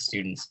ex-physics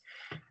student,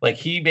 like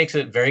he makes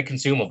it very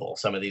consumable.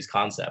 Some of these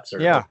concepts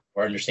are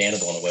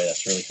understandable in a way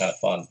that's really kind of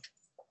fun.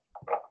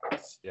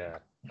 Yeah,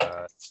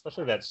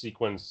 especially that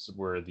sequence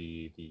where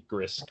the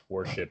Grist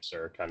warships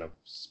are kind of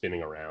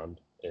spinning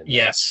around. And,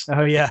 yes.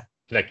 Oh yeah.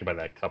 Connected by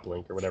that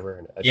coupling or whatever.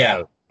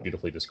 And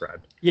beautifully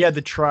described. Yeah,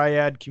 the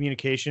triad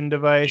communication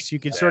device. You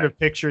could sort of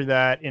picture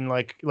that in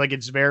like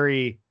it's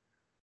very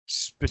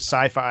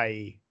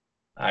sci-fi.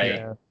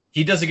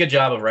 He does a good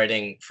job of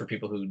writing for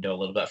people who know a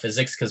little about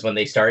physics, because when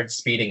they started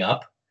speeding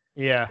up,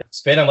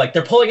 I'm like,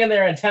 they're pulling in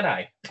their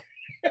antennae.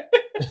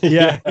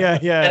 yeah.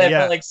 And I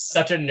felt like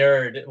such a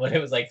nerd when it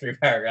was like 3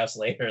 paragraphs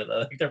later.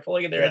 Like, they're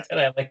pulling in their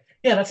antennae. I'm like,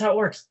 yeah, that's how it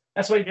works.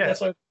 That's why. That's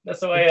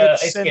the way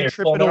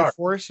centripetal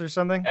force or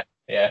something.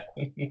 Yeah.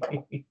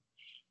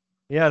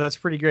 Yeah, that's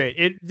pretty great.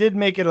 It did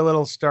make it a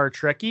little Star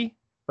Trek-y,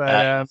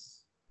 but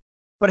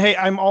hey,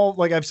 I'm all,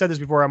 like I've said this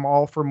before, I'm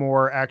all for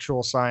more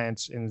actual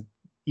science in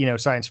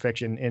science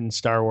fiction in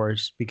Star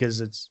Wars,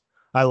 because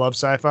I love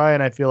sci-fi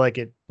and I feel like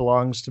it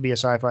belongs to be a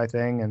sci-fi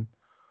thing,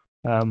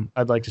 and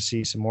I'd like to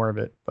see some more of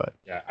it. But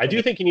yeah, I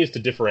do think he needs to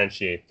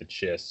differentiate the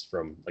Chiss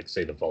from, like,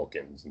 say, the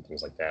Vulcans and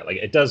things like that. Like,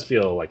 it does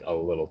feel like a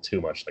little too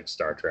much like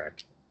Star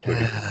Trek.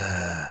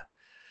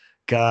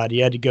 God,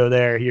 you had to go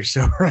there. You're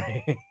so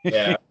right.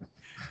 Yeah.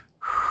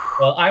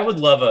 Well, I would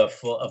love a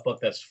book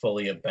that's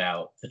fully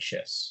about the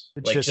Chiss.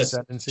 Just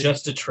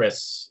a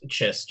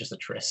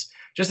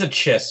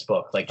Chiss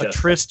book. Like a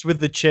tryst with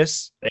the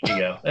Chiss. There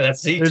you go. And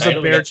there's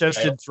a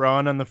bare-chested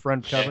Thrawn on the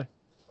front cover.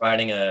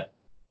 Riding a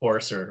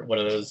horse, or what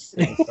are those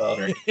things called?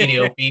 Or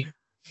Iniope.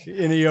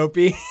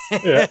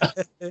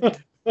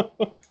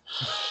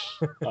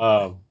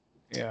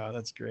 Yeah,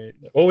 that's great.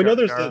 Well, we know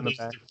there's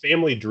the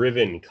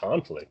family-driven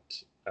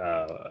conflict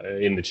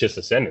in the Chiss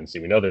Ascendancy.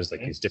 We know there's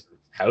like these different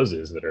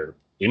houses that are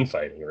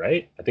infighting,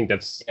 right? I think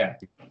that's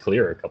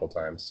clear a couple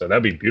times. So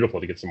that'd be beautiful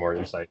to get some more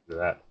insight into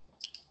that.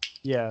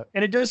 Yeah,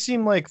 and it does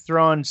seem like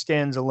Thrawn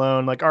stands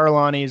alone. Like,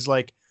 Arlani's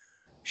like,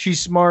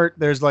 she's smart.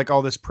 There's like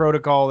all this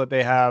protocol that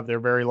they have. They're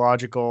very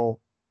logical,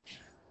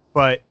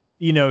 but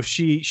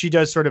she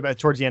does sort of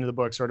towards the end of the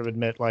book sort of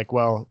admit, like,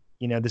 well,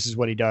 this is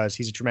what he does.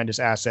 He's a tremendous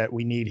asset.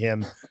 We need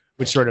him,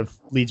 which sort of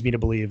leads me to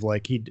believe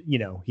like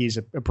he's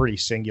a pretty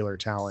singular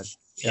talent,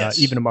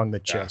 even among the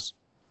Chiss.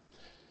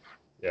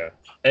 Yeah.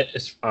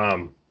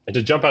 And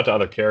to jump out to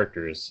other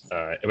characters,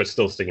 but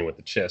still sticking with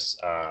the Chiss.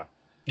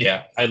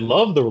 I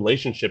love the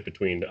relationship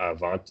between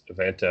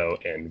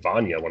Vanto and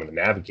Vanya, one of the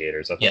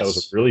navigators. I thought that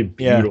was a really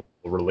beautiful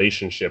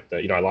relationship.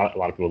 That a lot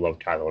of people love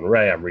Kylo and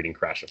Rey. I'm reading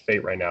Crash of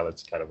Fate right now.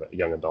 That's kind of a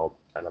young adult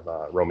kind of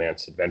a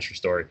romance adventure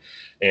story,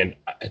 and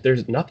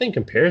there's nothing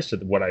compares to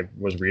what I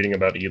was reading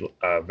about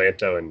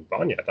Vanto and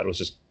Vanya. I thought it was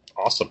just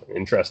awesome and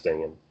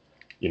interesting, and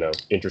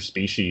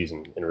interspecies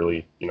and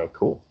really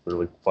cool,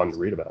 really fun to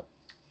read about.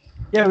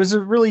 Yeah,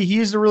 he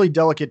used a really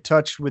delicate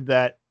touch with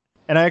that,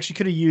 and I actually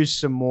could have used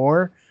some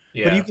more.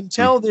 Yeah. But you can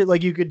tell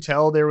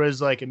that, there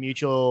was like a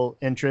mutual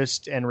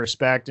interest and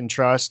respect and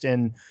trust,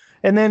 and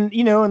then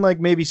and like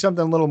maybe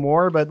something a little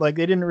more, but like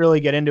they didn't really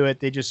get into it.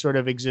 They just sort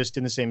of exist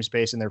in the same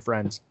space and they're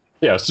friends.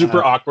 Yeah,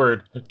 super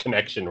awkward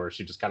connection where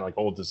she just kind of like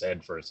holds his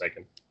head for a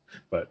second,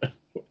 but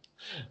it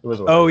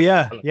was.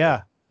 Yeah.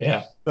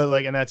 But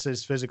like, and that's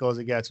as physical as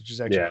it gets, which is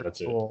actually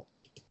pretty cool.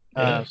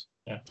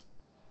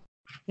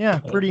 Yeah,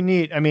 pretty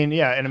neat. I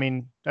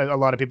mean, a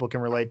lot of people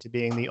can relate to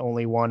being the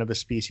only one of a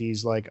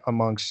species, like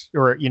amongst,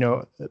 or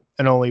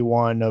an only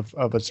one of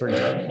a certain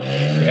type.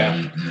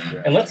 Yeah.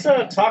 And let's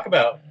talk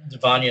about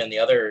Vanya and the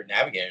other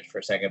navigators for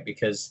a second,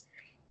 because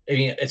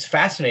it's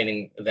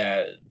fascinating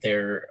that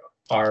there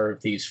are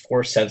these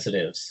force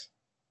sensitives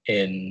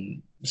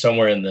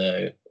somewhere in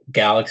the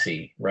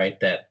galaxy, right?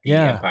 That the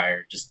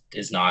Empire just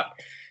is not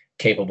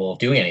capable of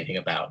doing anything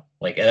about.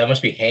 Like, that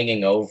must be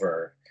hanging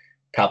over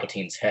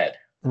Palpatine's head.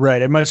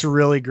 Right. It must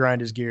really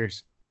grind his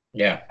gears.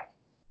 Yeah.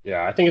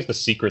 Yeah, I think it's the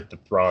secret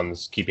that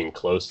Thrawn's keeping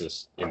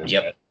closest in his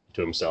head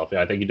to himself.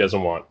 Yeah, I think he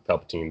doesn't want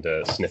Palpatine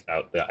to sniff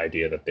out the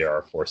idea that there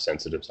are Force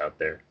sensitives out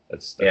there.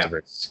 That's a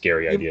very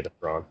scary idea to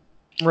Thrawn.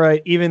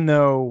 Right. Even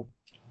though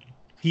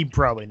he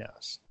probably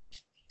knows.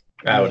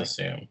 I would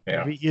assume.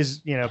 Yeah. He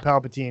is,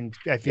 Palpatine,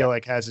 I feel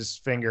like, has his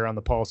finger on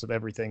the pulse of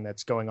everything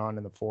that's going on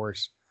in the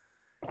Force,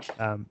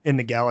 in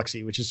the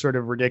galaxy, which is sort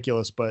of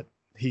ridiculous, but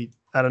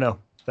I don't know.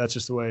 That's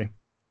just the way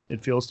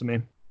it feels to me.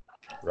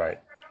 Right.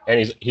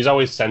 And he's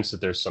always sensed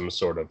that there's some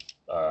sort of,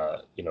 a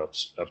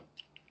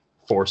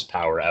Force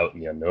power out in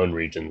the unknown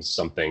regions,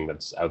 something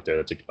that's out there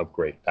that's of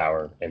great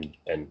power, and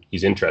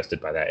he's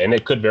interested by that. And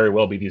it could very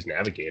well be these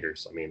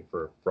navigators. I mean,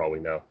 for all we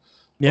know.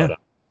 Yeah.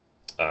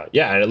 But,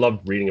 and I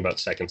loved reading about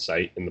Second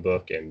Sight in the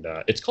book, and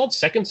it's called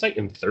Second Sight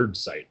and Third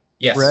Sight.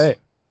 Yes. Right.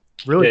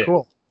 Really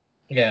cool.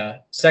 Yeah.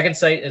 Second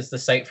sight is the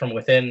sight from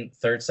within.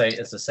 Third sight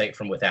is the sight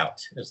from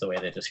without, is the way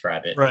they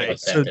describe it. Right. In a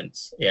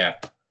sentence. Yeah.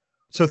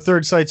 So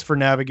third sight's for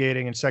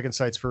navigating, and second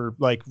sight's for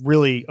like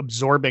really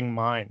absorbing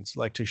minds,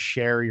 like to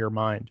share your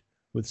mind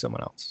with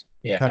someone else.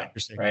 Yeah. Kind of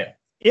interesting. Right.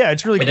 Yeah,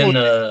 it's really cool.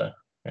 Yeah.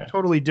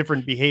 Totally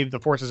different behavior. The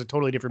Force has a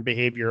totally different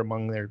behavior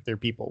among their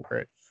people,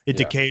 where it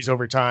decays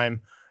over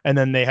time, and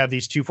then they have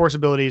these two Force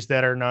abilities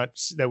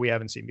that we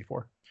haven't seen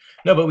before.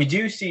 No, but we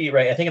do see,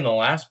 right? I think in the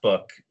last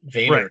book,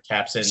 Vader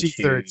taps into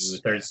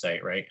third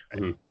sight, right?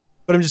 Mm-hmm.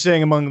 But I'm just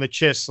saying, among the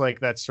Chiss,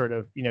 like that's sort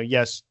of,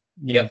 yes,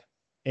 Yep.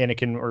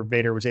 Anakin or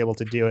Vader was able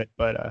to do it,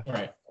 but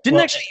Right. didn't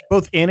actually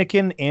both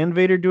Anakin and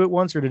Vader do it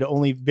once, or did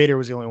only Vader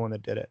was the only one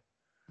that did it?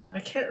 I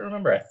can't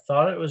remember. I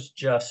thought it was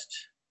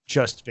just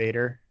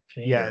Vader.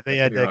 Vader. Yeah, they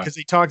had to, because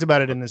they talked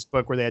about it in this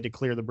book where they had to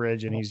clear the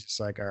bridge, and he's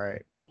just like, all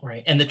right.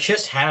 Right. And the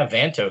Chiss have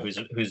Vanto,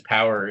 whose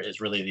power is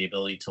really the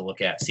ability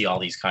to see all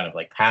these kind of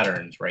like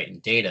patterns, right, in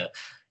data,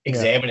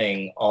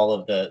 examining all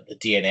of the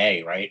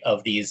DNA, right,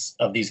 of these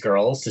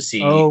girls to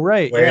see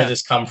where does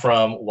this come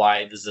from?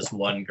 Why does this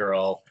one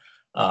girl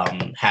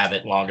have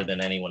it longer than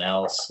anyone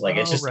else? Like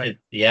it's just like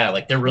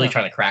they're really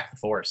trying to crack the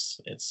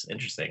Force. It's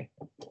interesting.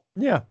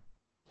 Yeah.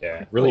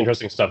 Yeah, really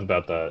interesting stuff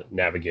about the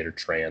Navigator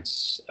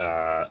trance,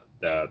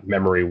 the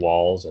memory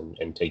walls, and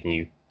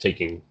taking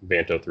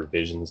Vanto through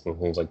visions and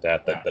things like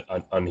that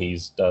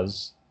Unhees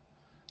does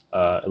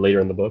later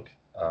in the book.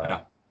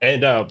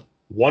 And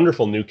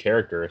wonderful new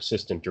character,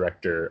 assistant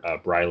director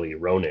Briley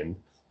Ronan,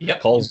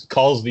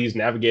 calls these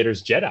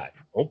Navigators Jedi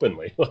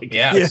openly. And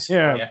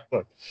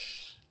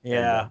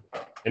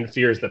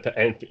fears that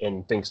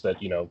and thinks that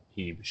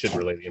he should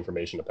relay the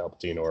information to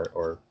Palpatine,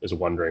 or is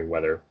wondering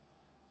whether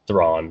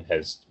Thrawn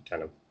has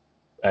kind of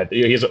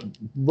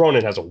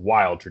Ronan has a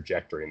wild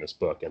trajectory in this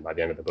book, and by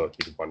the end of the book,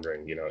 he's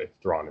wondering, if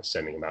Thrawn is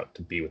sending him out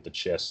to be with the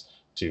Chiss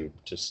to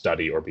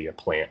study or be a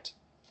plant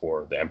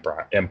for the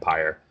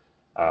Empire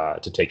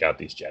to take out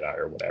these Jedi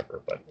or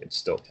whatever. But it's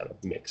still kind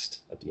of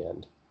mixed at the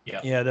end.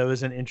 Yeah, that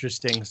was an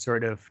interesting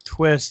sort of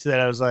twist that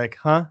I was like,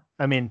 huh?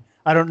 I mean,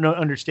 I don't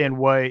understand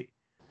why.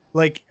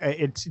 Like,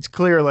 it's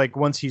clear, like,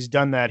 once he's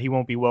done that, he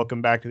won't be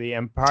welcome back to the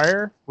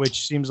Empire,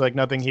 which seems like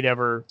nothing he'd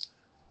ever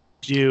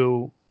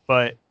do,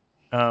 but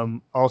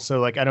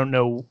also, like, I don't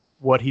know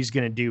what he's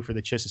going to do for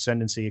the Chiss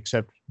Ascendancy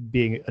except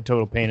being a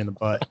total pain in the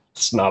butt.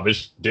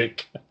 Snobbish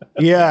dick.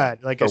 Yeah,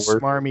 like a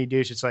smarmy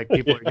douche. It's like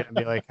people are going to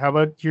be like, how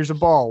about here's a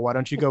ball? Why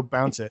don't you go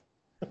bounce it?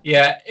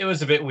 Yeah, it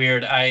was a bit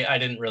weird. I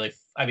didn't really...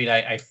 I mean,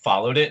 I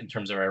followed it in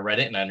terms of I read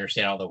it and I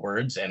understand all the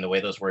words and the way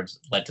those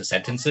words led to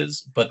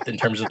sentences. But in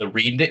terms of the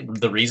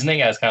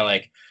reasoning, I was kind of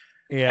like,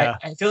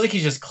 I feel like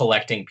he's just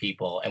collecting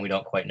people and we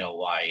don't quite know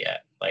why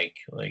yet. I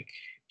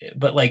know,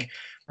 but like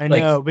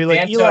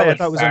Vanto Eli, I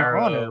thought and was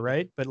Pharaoh, an honor,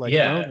 right? But like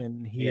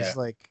Ronan, he's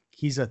like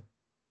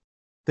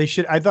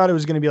I thought it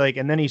was going to be like,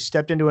 and then he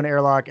stepped into an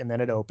airlock and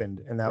then it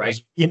opened, and that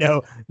was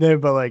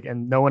but like,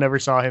 and no one ever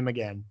saw him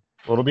again.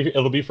 Well,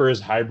 it'll be for his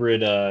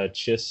hybrid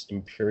Chiss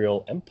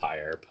Imperial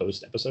Empire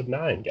post episode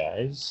 9,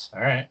 guys.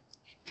 All right.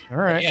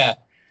 Yeah.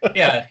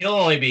 He'll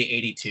only be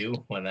 82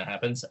 when that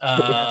happens.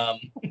 Oh,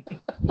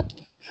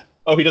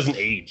 he doesn't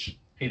age.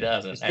 He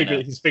doesn't.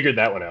 He's figured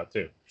that one out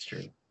too. It's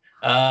true.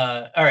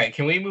 All right.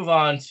 Can we move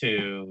on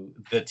to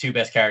the two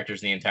best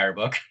characters in the entire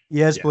book?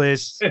 Yes,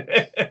 please.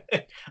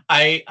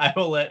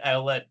 I'll let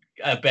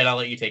Ben. I'll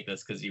let you take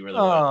this because you really.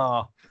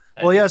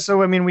 Well, yeah.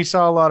 So I mean, we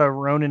saw a lot of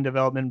Ronin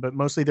development, but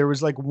mostly there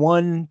was like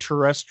one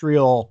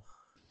terrestrial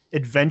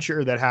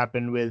adventure that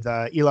happened with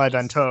Eli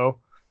Vanto.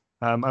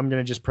 I'm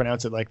gonna just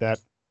pronounce it like that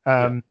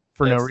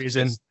for no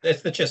reason.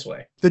 It's the Chiss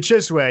way. The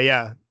Chiss way,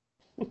 yeah.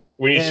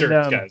 We need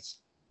shirts, guys.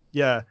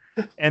 Yeah,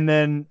 and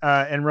then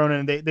and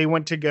Ronan, they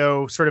went to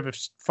go sort of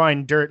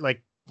find dirt.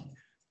 Like,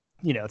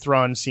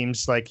 Thrawn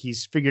seems like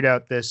he's figured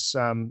out this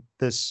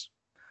this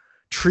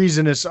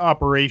treasonous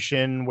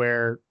operation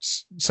where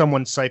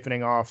someone's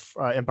siphoning off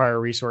Empire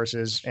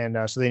resources, and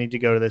so they need to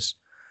go to this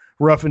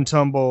rough and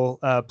tumble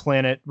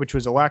planet, which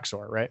was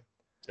Alaxor, right?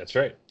 That's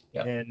right.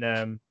 Yeah.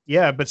 And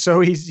but so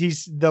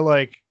he's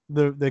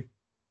the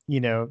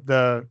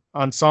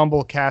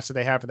ensemble cast that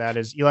they have for that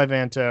is Eli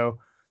Vanto,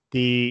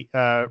 the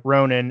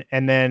Ronin,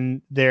 and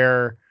then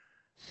their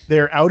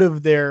they're out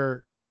of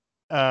their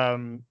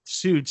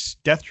suits,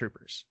 Death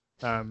Troopers.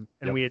 And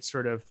we had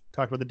sort of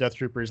talked about the Death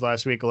Troopers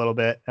last week a little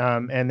bit.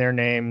 And their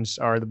names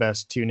are the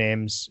best two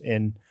names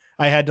in.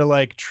 I had to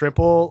like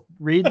triple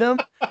read them.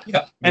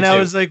 And I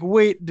was like,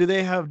 wait, do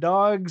they have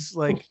dogs?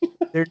 Like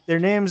their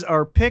names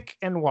are Pick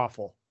and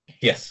Waffle.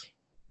 Yes.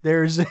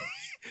 There is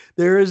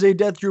a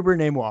Death Trooper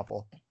named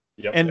Waffle.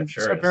 Yep, and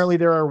sure apparently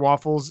there are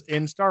waffles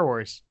in Star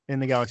Wars in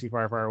the galaxy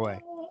far, far away.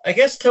 I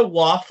guess to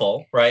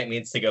waffle, right,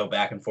 means to go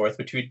back and forth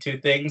between two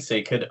things. So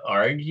you could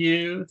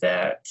argue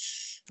that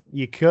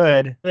you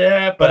could.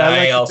 Yeah, but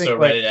I like also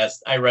read it as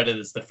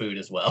the food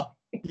as well.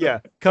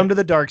 Yeah. Come to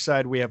the dark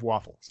side, we have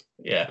waffles.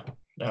 Yeah.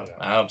 No,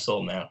 I'm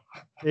sold now.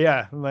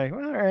 Yeah. I'm like,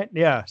 well, all right.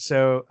 Yeah.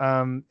 So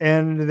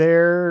and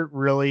they're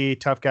really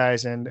tough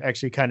guys and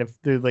actually kind of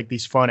they're like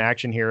these fun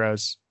action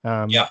heroes.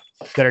 That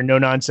are no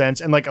nonsense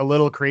and like a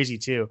little crazy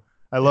too.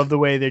 I love the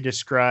way they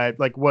describe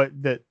like what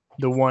the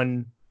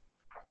one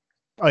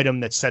item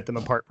that set them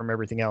apart from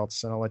everything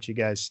else. And I'll let you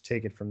guys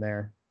take it from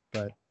there.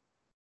 But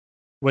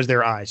was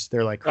their eyes?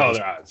 They're like crazy.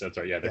 their eyes. That's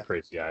right. Yeah, they're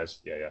crazy eyes.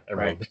 Yeah.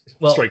 Everyone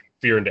Well, strike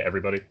fear into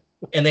everybody.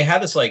 And they have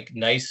this like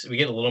nice. We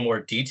get a little more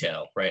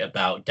detail, right,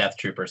 about Death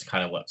Troopers,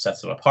 kind of what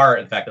sets them apart,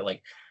 and the fact that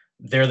like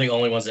they're the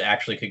only ones that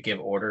actually could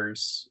give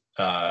orders.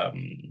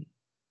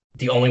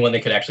 The only one they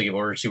could actually give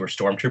orders to were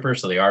stormtroopers,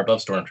 so they are above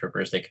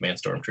stormtroopers. They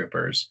command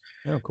stormtroopers.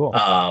 Oh, cool.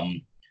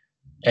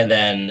 And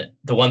then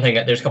the one thing,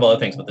 there's a couple other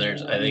things, but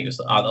I think it's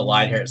on the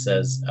line here. It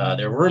says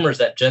there are rumors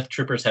that Death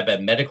Troopers have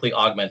been medically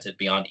augmented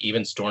beyond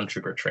even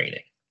stormtrooper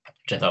training,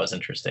 which I thought was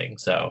interesting.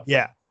 So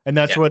yeah, and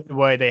that's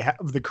why they have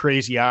the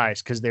crazy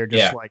eyes because they're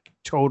just like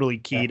totally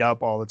keyed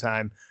up all the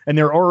time, and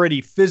they're already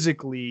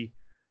physically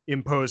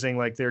imposing.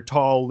 Like they're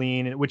tall,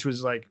 lean, which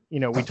was like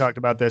we talked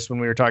about this when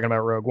we were talking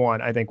about Rogue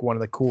One. I think one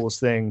of the coolest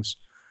things.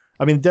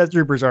 I mean, Death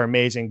Troopers are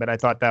amazing, but I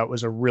thought that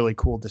was a really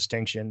cool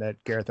distinction that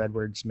Gareth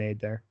Edwards made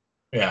there.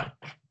 Yeah.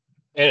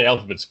 And in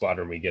Alphabet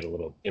Squadron, we get a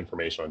little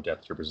information on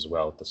Death Troopers as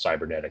well, with the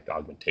cybernetic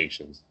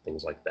augmentations,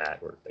 things like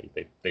that, where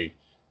they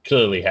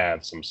clearly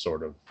have some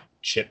sort of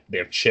chip. They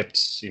have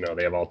chips,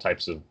 they have all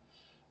types of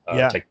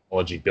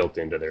technology built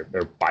into their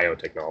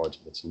biotechnology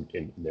that's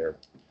in their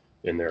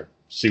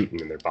suit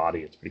and in their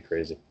body. It's pretty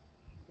crazy.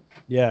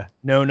 Yeah,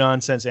 no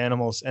nonsense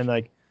animals, and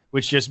like,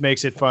 which just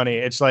makes it funny.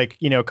 It's like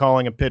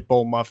calling a pit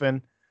bull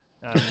muffin.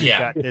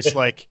 Got this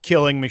like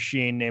killing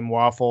machine named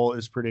Waffle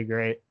is pretty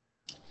great.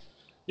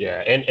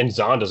 Yeah, and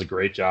Zahn does a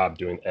great job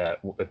doing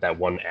with that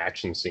one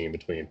action scene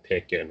between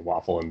Pick and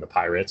Waffle and the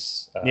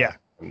pirates.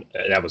 And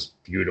that was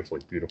beautifully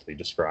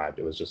described.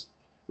 It was just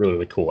really,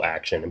 really cool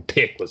action, and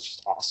Pick was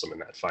just awesome in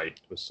that fight.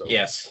 It was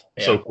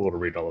so cool to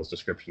read all those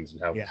descriptions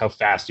and how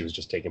fast he was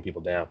just taking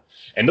people down.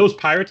 And those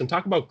pirates, and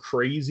talk about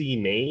crazy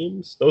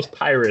names, those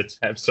pirates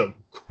have some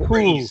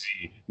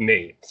crazy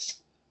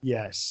names.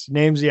 Yes,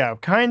 names,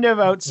 kind of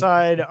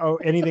outside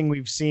anything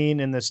we've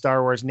seen in the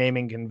Star Wars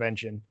naming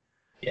convention.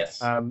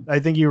 Yes. I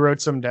think you wrote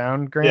some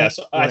down, Grant. Yeah,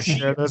 so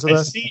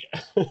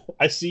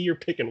I see your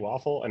Pick and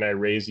Waffle, and I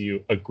raise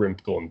you a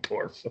Grimple and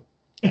Torf.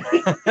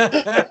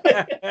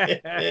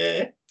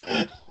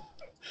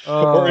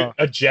 Or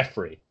a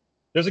Jeffrey.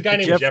 There's a guy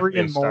named Jeffrey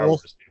in Star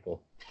Wars,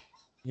 people.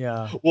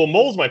 Yeah. Well,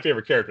 Mole's my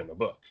favorite character in the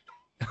book.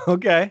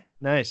 Okay,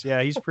 nice.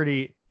 Yeah, he's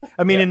pretty.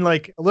 I mean, in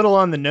like a little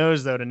on the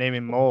nose though to name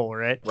him Mole,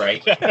 right?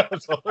 Right.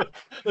 There's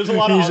a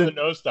lot of on the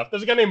nose stuff.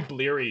 There's a guy named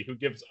Bleary who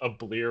gives a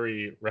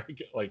Bleary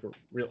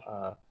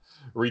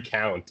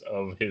recount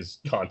of his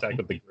contact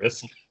with the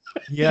Grisk.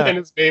 Yeah, and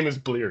his name is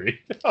Bleary.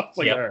 I was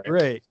like, all right.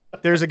 Right.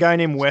 There's a guy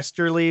named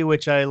Westerly,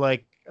 which I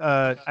like.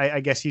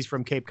 I guess he's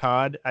from Cape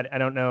Cod. I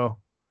don't know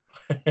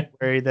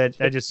where that.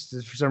 I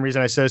just for some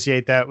reason I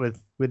associate that with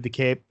the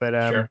Cape,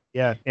 but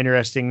yeah,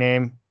 interesting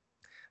name.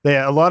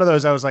 Yeah, a lot of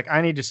those I was like,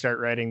 I need to start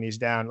writing these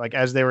down, like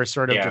as they were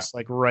sort of just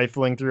like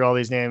rifling through all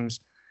these names.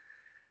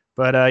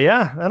 But I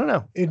don't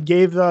know. It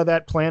gave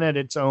that planet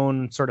its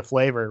own sort of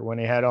flavor when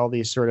it had all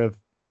these sort of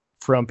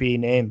frumpy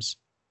names.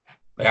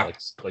 Yeah,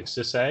 like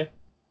Sisay.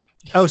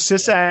 Oh,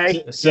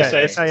 Sisay.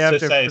 Sisay. I have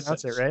to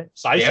pronounce it right.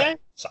 Sisay.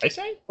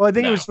 Sisay. Well, I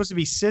think it was supposed to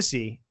be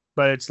Sissy,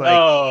 but it's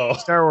like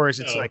Star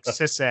Wars. It's like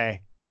Sisay.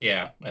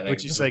 Yeah, I think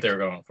which is what like they're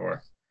going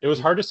for. It was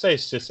hard to say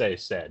Sisay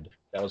said.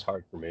 That was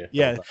hard for me.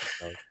 Yeah.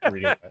 I was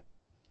reading that.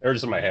 It was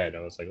just in my head.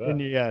 I was like, oh.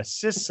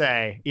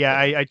 Sisay. Yeah,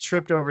 I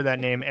tripped over that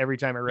name every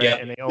time I read it,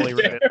 and they only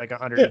read it like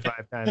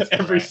 105 times.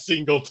 Every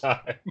single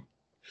time.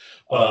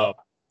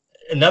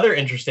 Another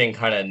interesting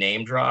kind of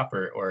name drop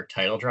or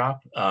title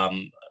drop.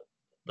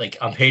 Like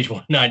on page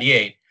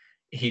 198,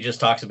 he just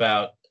talks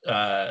about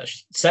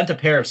sent a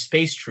pair of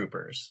space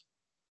troopers.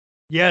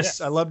 Yes,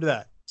 I loved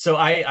that. So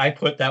I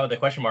put that with a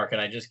question mark,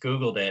 and I just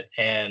Googled it,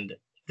 and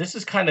this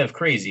is kind of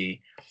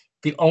crazy.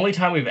 The only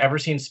time we've ever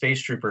seen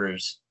space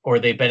troopers, or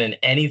they've been in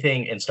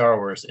anything in Star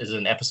Wars, is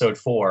in Episode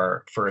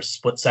 4 for a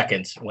split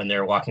second when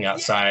they're walking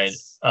outside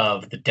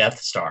of the Death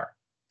Star.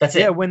 That's it.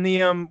 Yeah, when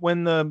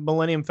the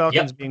Millennium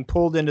Falcon's being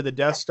pulled into the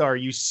Death Star,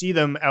 you see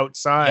them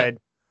outside.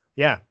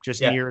 Yeah,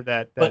 near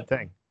that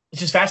thing.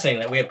 It's just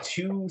fascinating that we have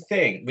two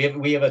things.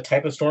 We have a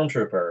type of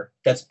stormtrooper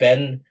that's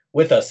been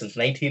with us since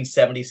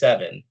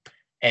 1977.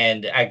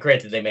 And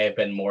granted, they may have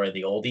been more of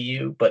the old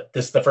EU, but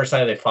this is the first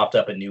time they've popped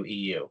up a new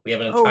EU. We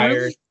have an entire...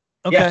 Really?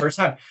 Okay. Yeah, first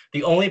time.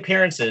 The only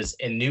appearances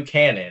in new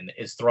canon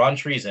is THRAWN,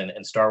 TREASON,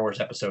 and Star Wars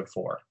Episode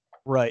 4.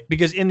 Right,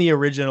 because in the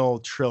original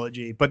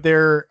trilogy, but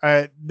there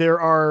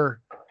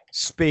are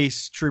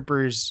space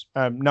troopers,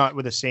 not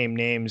with the same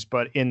names,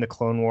 but in the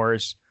Clone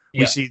Wars,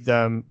 we see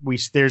them.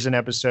 There's an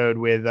episode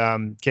with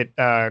Kit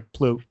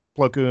Plo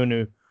Koon,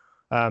 who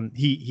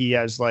he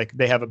has like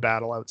they have a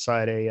battle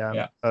outside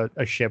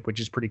a ship,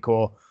 which is pretty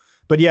cool.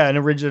 But yeah, an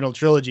original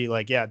trilogy,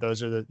 like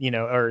those are the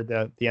or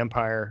the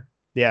Empire.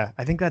 Yeah,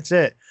 I think that's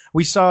it.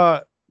 We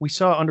saw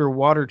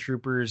underwater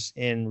troopers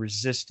in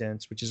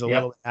Resistance, which is a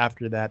little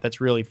after that.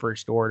 That's really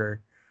First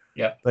Order.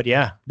 Yeah. But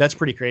yeah, that's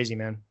pretty crazy,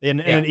 man.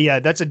 And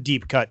that's a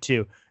deep cut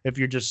too. If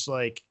you're just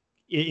like,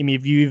 I mean,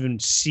 if you even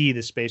see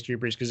the space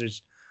troopers, because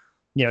there's,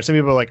 some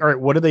people are like, all right,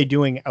 what are they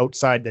doing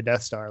outside the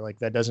Death Star? Like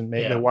that doesn't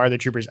make. Why are the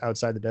troopers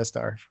outside the Death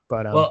Star?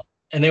 But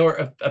and they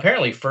were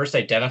apparently first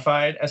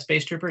identified as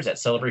space troopers at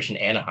Celebration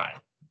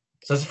Anaheim.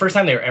 So it's the first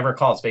time they were ever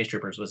called space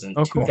troopers was in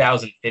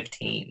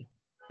 2015.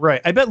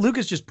 Right. I bet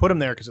Lucas just put him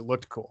there because it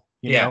looked cool.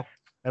 You know?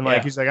 And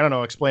he's like, I don't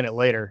know, explain it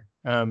later.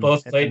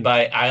 Both played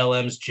by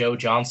ILM's Joe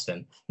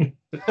Johnston.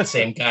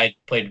 Same guy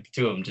played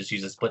two of them, just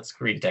use a split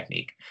screen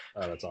technique.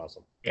 Oh, that's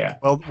awesome. Yeah.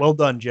 Well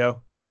done,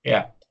 Joe.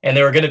 Yeah. And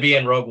they were going to be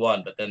in Rogue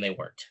One, but then they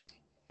weren't.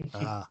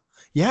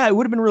 Yeah, it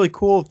would have been really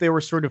cool if they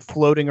were sort of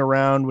floating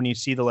around when you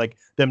see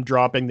them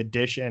dropping the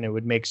dish in. It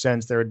would make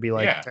sense. There would be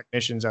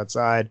technicians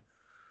outside.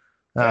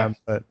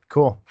 But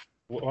cool.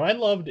 What I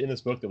loved in this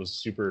book that was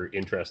super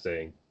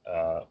interesting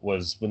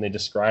was when they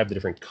described the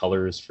different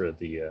colors for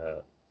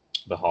the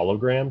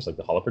holograms, like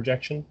the holo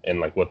projection, and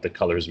like what the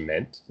colors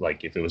meant.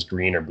 Like if it was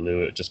green or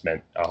blue, it just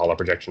meant a holo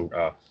projection,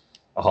 a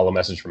holo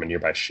message from a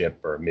nearby ship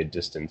or a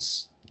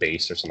mid-distance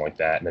base or something like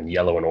that. And then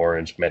yellow and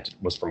orange meant it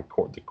was from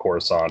the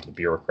Coruscant, the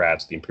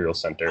bureaucrats, the Imperial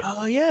Center.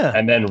 Oh yeah.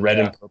 And then red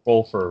and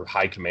purple for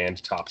high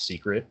command, top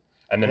secret,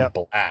 and then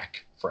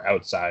black for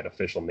outside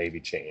official Navy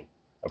chain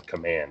of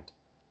command,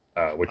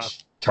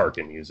 which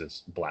Tarkin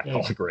uses black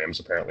holograms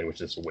apparently,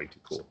 which is way too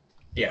cool.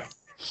 Yeah,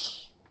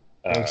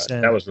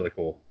 that was really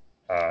cool.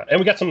 And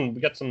we got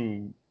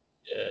some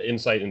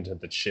insight into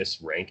the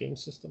Chiss ranking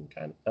system,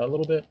 kind of a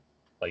little bit.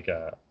 Like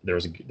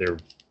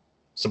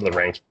some of the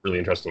ranks really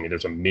interesting to me.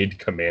 There's a mid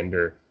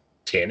commander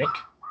Tannic,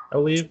 I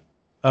believe.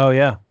 Oh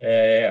yeah.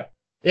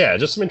 Yeah.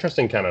 Just some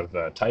interesting kind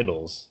of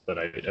titles that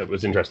it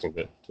was interesting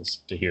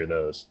to hear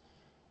those.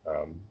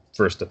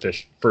 First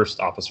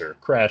officer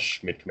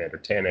Kresh, mid commander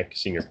Tannic,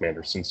 senior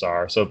commander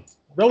Sinsar. So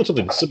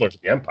relatively similar to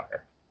the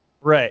Empire.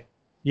 Right.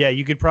 Yeah,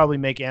 you could probably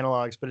make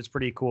analogs, but it's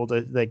pretty cool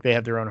to they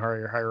have their own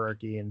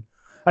hierarchy, and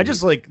I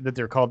just like that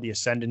they're called the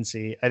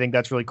Ascendancy. I think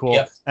that's really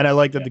cool, and I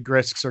like that the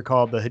Grisks are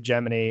called the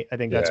Hegemony. I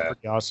think that's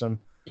pretty awesome.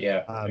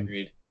 Yeah,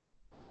 agreed.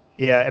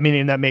 Yeah, I mean,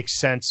 and that makes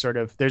sense. Sort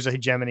of, there's a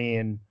hegemony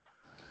in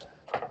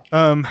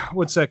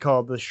what's that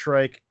called? The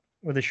Shrike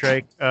with the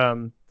Shrike,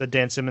 the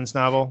Dan Simmons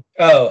novel.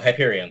 Oh,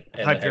 Hyperion.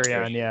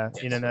 Hyperion, yeah.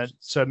 Yes. That,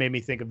 so it made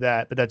me think of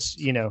that. But that's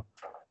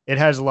it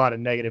has a lot of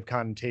negative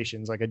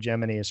connotations. Like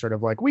hegemony is sort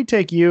of like we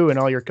take you and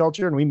all your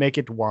culture and we make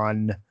it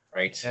one.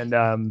 Right.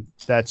 And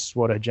that's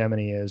what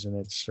hegemony is, and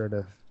it's sort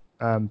of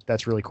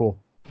that's really cool.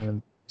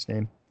 And his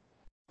name.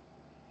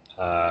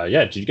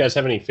 Did you guys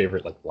have any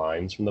favorite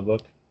lines from the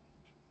book?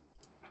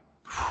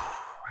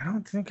 I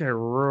don't think I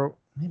wrote.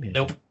 Maybe.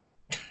 Nope.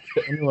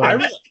 I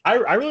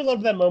really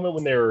loved that moment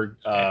when they were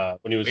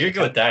when he was. You're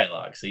good with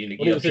dialogue, so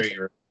I'm sure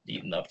you're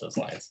eating up those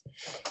lines.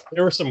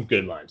 There were some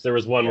good lines. There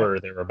was one where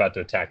they were about to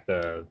attack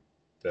the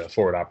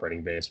forward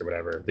operating base or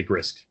whatever, the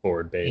Grisk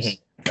forward base.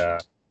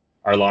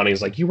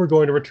 Arlani's like, "You were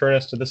going to return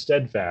us to the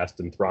Steadfast,"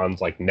 and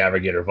Thrawn's like,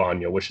 "Navigator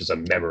Vanya wishes a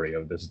memory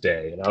of this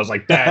day." And I was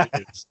like, "That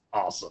is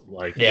awesome!"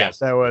 Like, yes,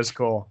 that was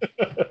cool.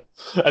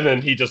 And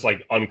then he just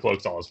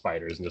uncloaks all his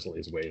fighters and just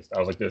lays waste. I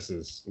was like, "This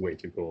is way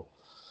too cool."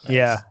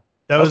 Yeah,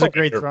 that was a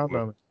great Thrawn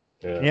moment.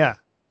 Yeah,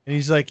 and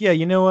he's like, "Yeah,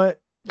 you know what?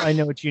 I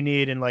know what you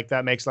need," and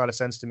that makes a lot of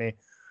sense to me.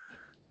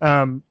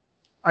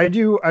 I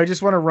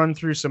just want to run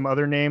through some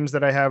other names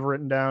that I have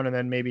written down, and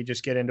then maybe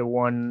just get into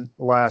one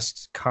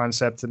last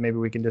concept that maybe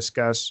we can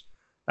discuss.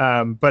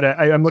 But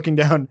I'm looking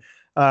down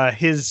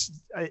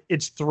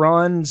it's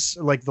Thrawn's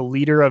the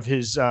leader of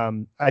his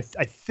I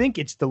think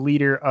it's the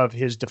leader of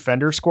his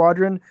Defender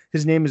Squadron.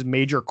 His name is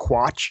Major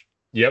Quatch.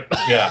 Yep.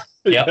 Yeah.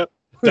 Yep.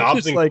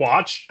 Dobbs and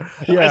Quatch.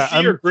 Yeah, I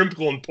see your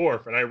Grimple and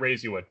Porf, and I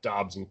raise you a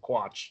Dobbs and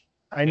Quatch.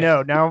 I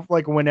know. Now,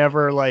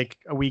 whenever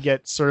we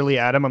get surly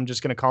at him, I'm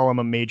just gonna call him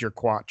a Major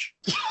Quatch.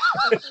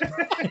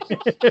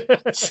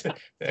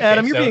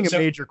 Adam, you're being a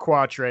Major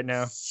Quatch right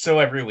now. So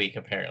every week,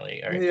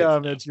 apparently. All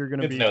right, you're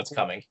gonna be. It's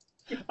coming.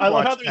 I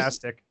love how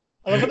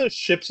there's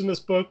ships in this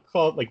book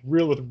called with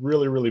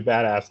really, really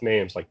badass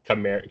names like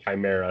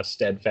Chimera,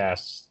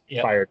 Steadfast,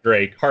 Fire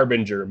Drake,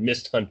 Harbinger,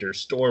 Mist Hunter,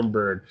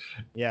 Stormbird.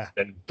 Yeah.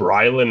 And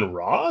Brylan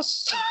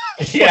Ross?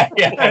 Yeah.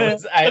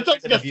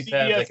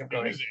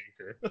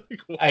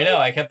 I know.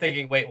 I kept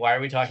thinking, wait, why are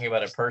we talking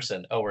about a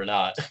person? Oh, we're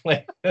not.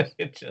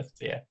 It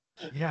just,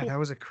 Yeah, that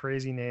was a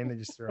crazy name they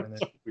just threw in there.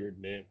 That's a weird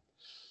name.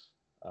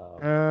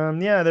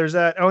 Yeah, there's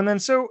that. Oh, and then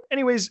so,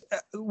 anyways,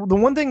 the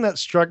one thing that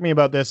struck me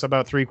about this,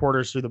 about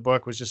 3/4 through the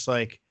book, was just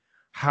like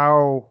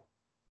how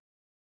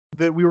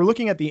that we were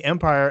looking at the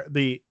Empire,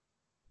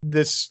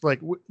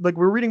 like we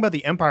were reading about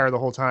the Empire the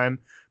whole time,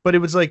 but it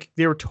was like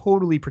they were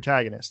totally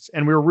protagonists,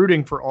 and we were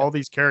rooting for all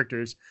these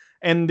characters,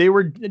 and they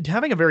were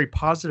having a very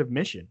positive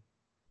mission,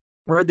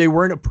 where they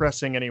weren't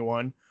oppressing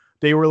anyone.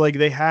 They were like,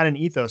 they had an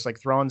ethos, like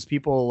Thrawn's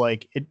people,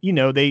 like it,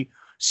 they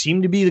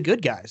seemed to be the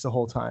good guys the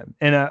whole time,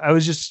 and I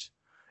was just.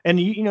 And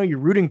you're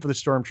rooting for the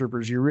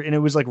stormtroopers. And it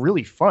was like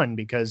really fun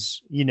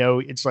because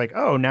it's like,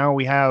 oh, now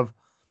we have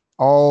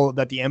all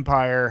that the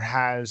Empire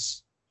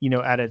has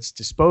at its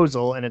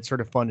disposal, and it's sort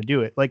of fun to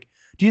do it. Like,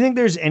 do you think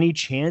there's any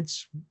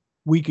chance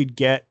we could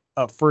get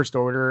a First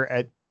Order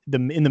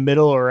in the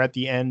middle or at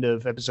the end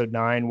of Episode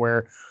 9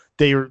 where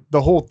the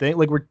whole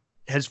thing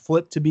has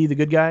flipped to be the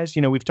good guys?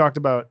 We've talked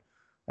about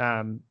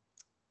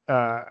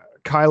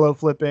Kylo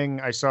flipping.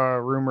 I saw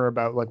a rumor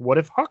about like, what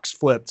if Hux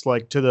flipped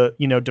to the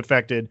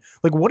defected?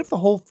 Like, what if the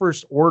whole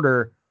First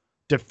Order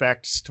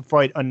defects to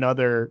fight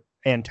another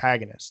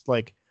antagonist?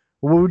 Like,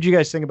 what would you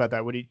guys think about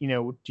that? Do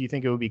you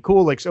think it would be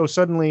cool? Like, so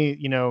suddenly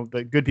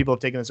the good people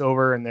have taken this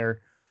over, and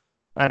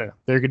I don't know,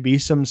 there could be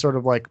some sort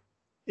of like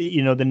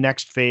the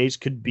next phase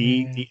could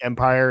be the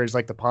Empire is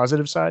like the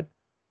positive side.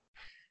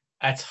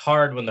 It's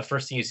hard when the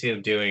first thing you see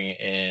them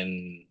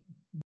doing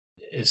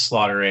is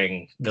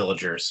slaughtering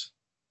villagers.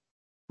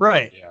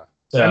 Right. Yeah.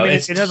 So I mean,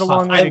 it has a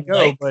long way to go,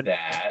 like but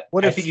that.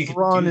 What if you could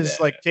Thrawn do is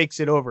that. like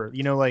takes it over,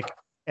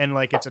 and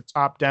like it's a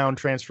top-down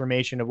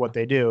transformation of what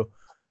they do,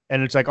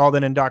 and it's like all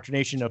that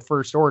indoctrination of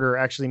First Order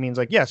actually means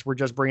like, yes, we're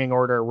just bringing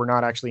order, we're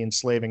not actually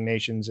enslaving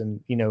nations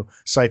and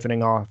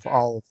siphoning off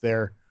all of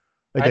their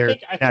I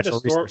think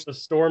natural the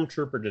resources.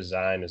 stormtrooper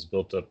design has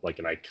built up like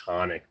an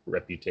iconic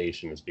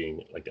reputation as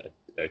being like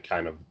a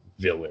kind of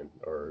villain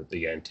or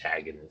the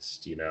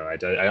antagonist. I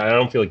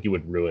don't feel like you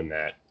would ruin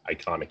that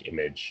iconic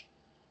image.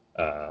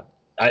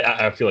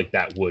 I feel like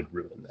that would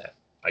ruin that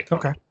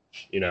iconic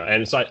image,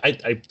 and so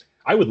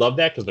I would love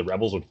that because the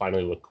rebels would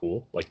finally look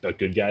cool. Like the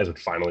good guys would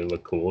finally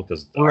look cool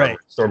because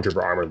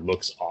stormtrooper armor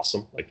looks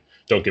awesome. Like,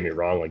 don't get me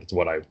wrong, like it's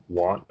what I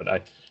want, but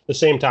at the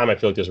same time, I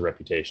feel like there's a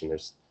reputation.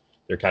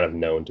 They're kind of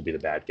known to be the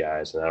bad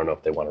guys, and I don't know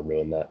if they want to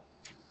ruin that.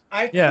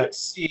 I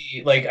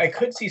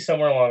could see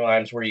somewhere along the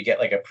lines where you get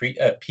like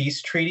a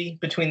peace treaty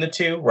between the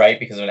two, right?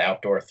 Because of an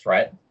outdoor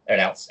threat,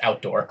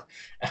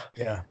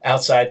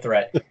 outside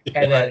threat,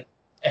 and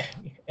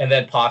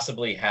then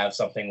possibly have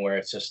something where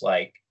it's just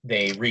like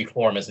they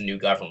reform as a new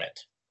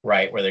government,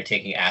 right? Where they're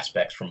taking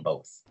aspects from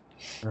both,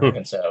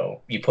 and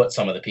so you put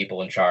some of the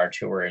people in charge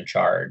who were in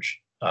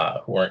charge,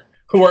 who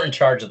weren't in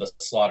charge of the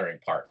slaughtering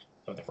part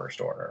of the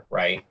First Order,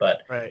 right?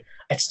 But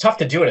it's tough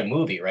to do in a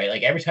movie, right?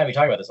 Like every time we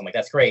talk about this, I'm like,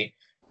 that's great.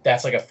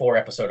 That's like a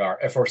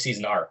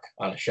 4-season arc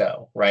on a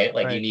show, right?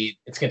 Like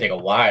it's gonna take a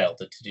while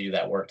to do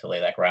that work, to lay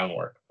that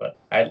groundwork. But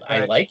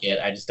I like it.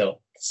 I just don't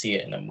see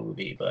it in a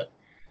movie. But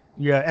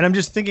yeah, and I'm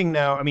just thinking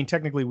now. I mean,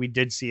 technically, we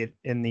did see it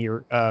in the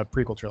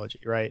prequel trilogy,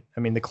 right?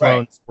 I mean, the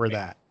clones were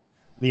that,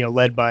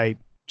 led by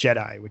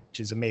Jedi, which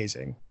is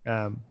amazing.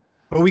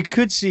 But we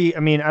could see.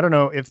 I mean, I don't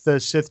know if the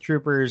Sith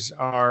troopers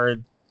are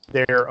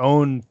their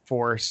own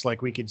force.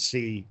 Like we could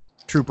see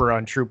trooper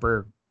on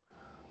trooper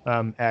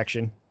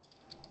action.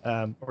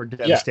 Or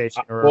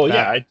devastation.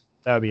 That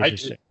would be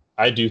interesting.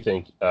 I do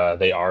think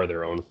they are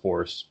their own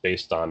force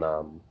based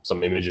on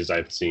some images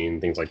I've seen,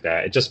 things like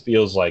that. It just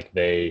feels like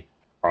they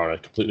are on a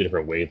completely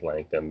different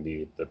wavelength than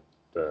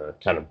the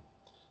kind of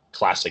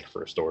classic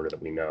First Order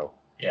that we know.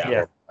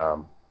 Yeah.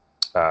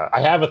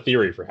 I have a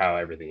theory for how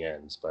everything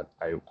ends, but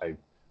I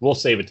will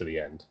save it to the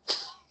end.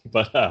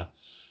 But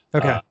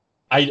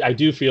I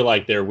do feel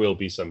like there will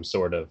be some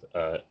sort of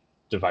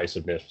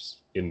divisiveness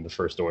in the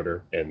First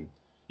Order, and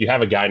you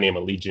have a guy named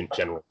Allegiant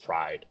General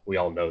Pride. We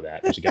all know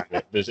that. There's a guy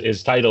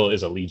his title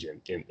is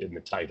Allegiant in the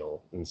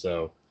title, and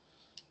so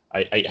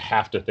I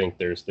have to think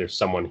there's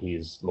someone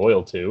he's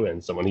loyal to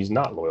and someone he's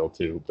not loyal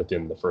to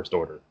within the First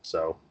Order.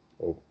 So,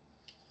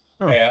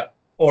 yeah,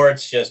 or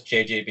it's just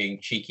JJ being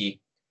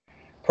cheeky.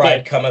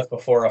 Pride cometh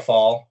before a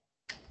fall.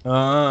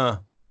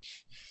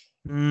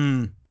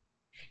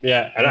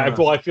 Yeah, and I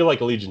feel like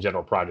Allegiant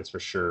General Pride is for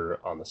sure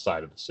on the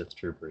side of the Sith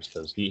troopers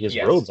because his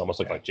robes almost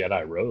look like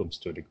Jedi robes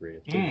to a degree.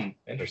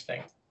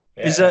 Interesting.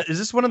 Yeah. Is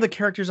this one of the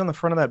characters on the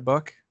front of that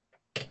book?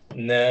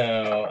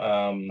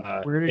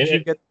 No. Where did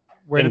you get?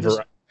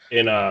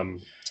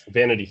 In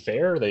Vanity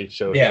Fair, they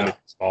showed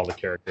all the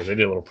characters. They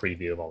did a little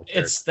preview of all the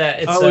characters.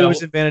 It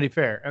was in Vanity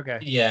Fair. Okay.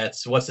 Yeah,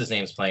 it's what's his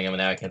name's playing him, and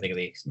now I can't think of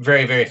the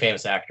very, very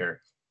famous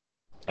actor.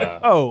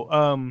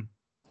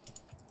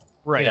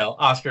 Right.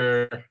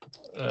 Oscar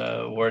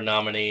award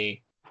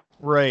nominee.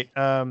 Right.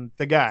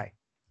 The guy.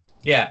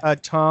 Yeah.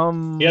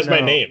 Tom. He has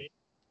my name.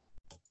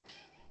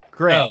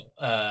 Grant.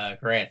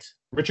 Grant.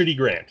 Richard E.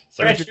 Grant.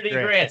 Richard E.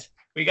 Grant.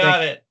 We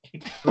got it.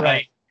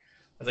 Right.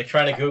 I was like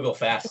trying to Google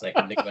fast, and I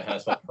couldn't think of how to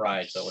spell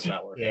pride, so it was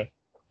not working.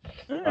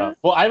 Yeah.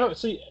 Well, I don't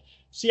see.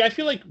 See, I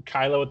feel like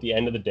Kylo at the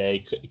end of the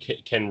day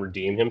can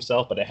redeem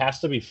himself, but it has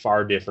to be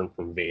far different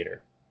from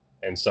Vader.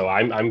 And so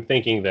I'm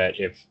thinking that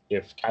if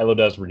Kylo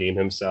does redeem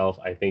himself,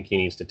 I think he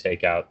needs to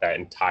take out that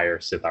entire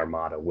Sith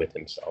Armada with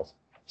himself,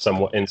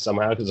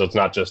 somehow, because it's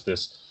not just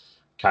this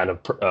kind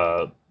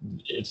of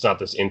it's not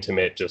this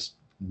intimate, just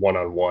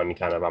one-on-one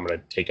kind of I'm going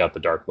to take out the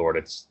Dark Lord.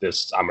 It's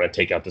this I'm going to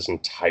take out this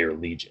entire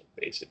Legion.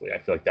 Basically, I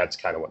feel like that's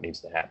kind of what needs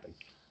to happen.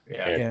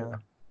 Yeah.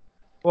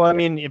 Well, I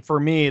mean, for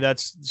me,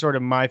 that's sort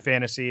of my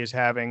fantasy is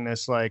having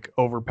this like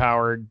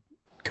overpowered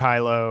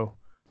Kylo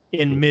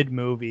in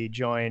mid-movie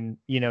join,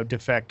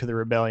 defect to the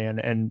rebellion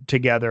and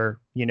together,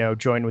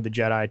 join with the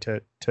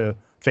Jedi to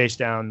face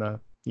down the,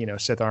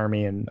 Sith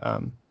army and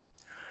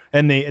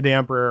the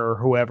Emperor or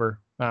whoever.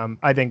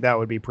 I think that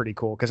would be pretty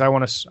cool because I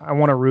want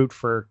to root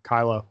for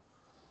Kylo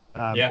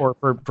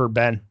or for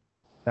Ben.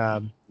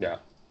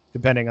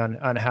 Depending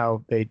on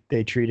how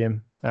they treat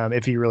him,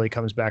 if he really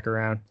comes back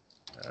around.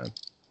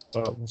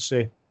 But we'll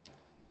see.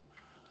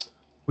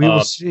 We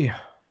will see.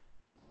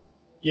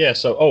 Yeah,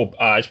 so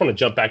I just want to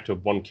jump back to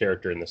one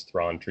character in this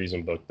THRAWN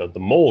Treason book, the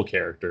mole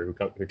character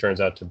who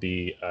turns out to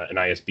be an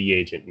ISB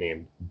agent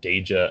named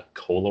Deja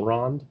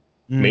Colorond,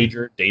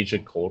 Major Deja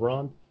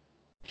Colorond.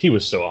 He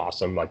was so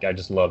awesome. Like, I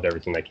just loved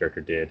everything that character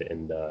did,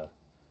 and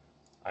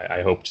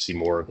I hope to see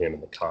more of him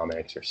in the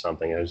comics or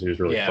something. He was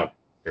really fun.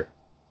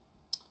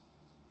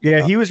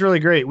 Yeah, he was really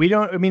great.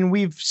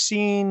 We've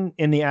seen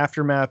in the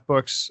Aftermath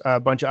books a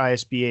bunch of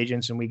ISB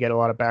agents, and we get a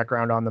lot of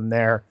background on them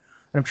there.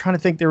 And I'm trying to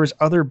think, there was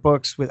other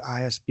books with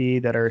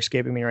ISB that are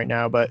escaping me right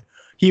now, but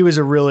he was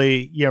a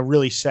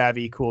really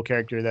savvy, cool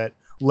character that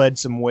led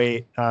some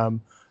weight.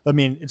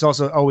 It's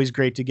also always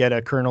great to get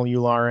a Colonel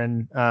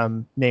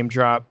Yularen name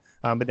drop,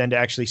 but then to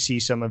actually see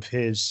some of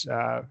his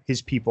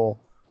people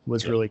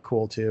was really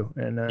cool too.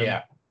 And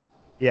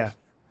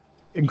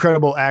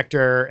incredible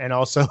actor, and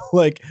also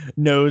like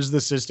knows the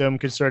system,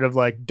 could sort of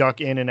like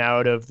duck in and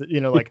out of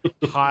like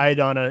hide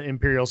on an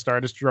Imperial Star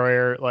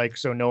Destroyer, like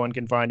so no one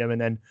can find him, and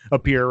then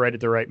appear right at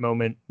the right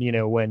moment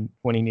when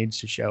he needs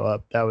to show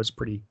up. That was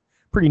pretty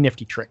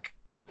nifty trick.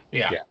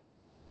 Yeah.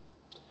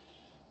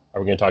 Are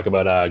we going to talk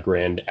about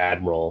Grand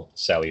Admiral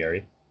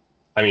Salieri?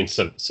 I mean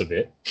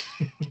Savit.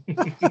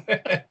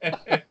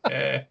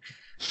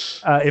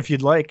 If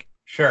you'd like.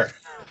 Sure.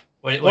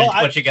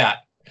 What you got?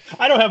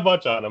 I don't have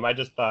much on him. I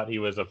just thought he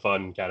was a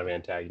fun kind of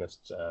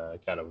antagonist,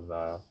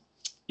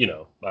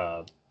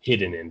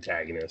 hidden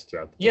antagonist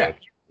throughout the book.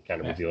 Kind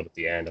of revealed at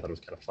the end. I thought it was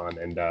kind of fun.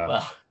 And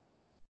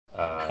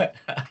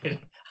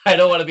I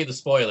don't want to be the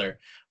spoiler,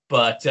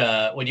 but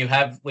when you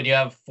have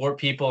four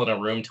people in a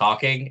room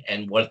talking,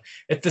 and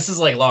if this is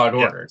like Law and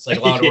Order, it's like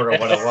Law and Order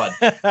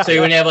 101.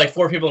 So when you have like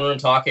four people in a room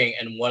talking,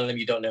 and one of them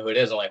you don't know who it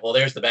is, I'm like, well,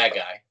 there's the bad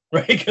guy,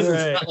 right? Because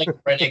it's not like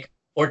Krennic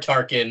or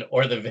Tarkin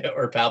or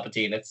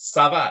Palpatine. It's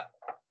Savat.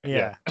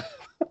 Yeah.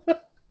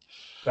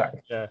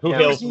 Sorry. Yeah. Who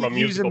hails from a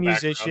musical He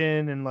was a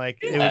musician, background. and like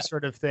it was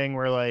sort of thing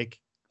where like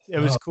it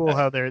was cool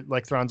how they're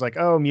like Thrawn's like,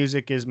 oh,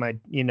 music is my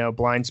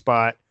blind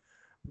spot,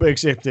 but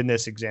except in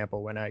this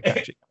example when I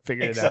actually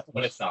figured it out.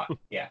 When it's not.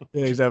 Yeah.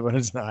 Except when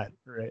it's not.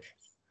 Right.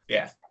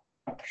 Yeah.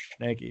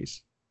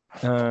 Nikes.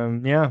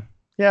 Yeah.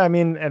 I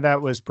mean, and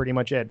that was pretty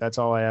much it. That's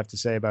all I have to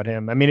say about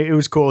him. I mean, it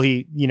was cool.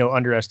 He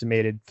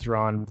underestimated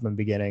Thrawn from the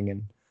beginning,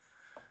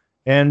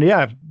 and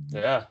yeah,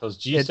 those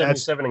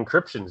G77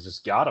 encryptions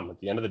just got him at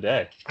the end of the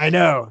day. I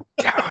know.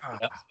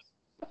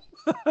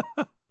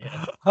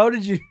 How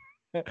did you?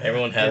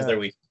 Everyone has their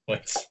weak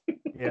points.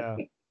 Yeah,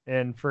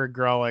 and for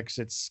Grolix,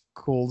 it's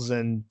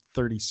Coulson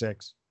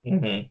 36.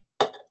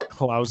 Mm-hmm.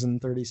 Clausen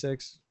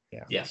 36.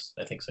 Yeah. Yes,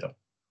 I think so.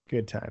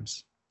 Good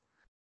times.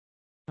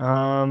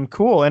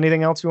 Cool.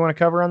 Anything else you want to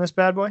cover on this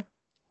bad boy?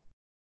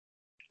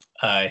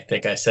 I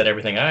think I said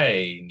everything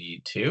I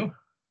need to.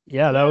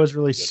 Yeah, that was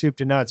really soup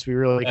to nuts. We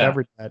really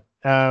covered that.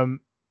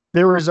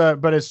 There was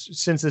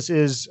since this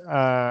is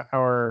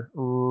our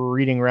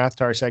reading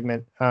Rathtar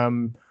segment,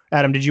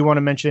 Adam, did you want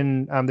to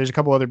mention? There's a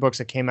couple other books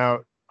that came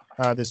out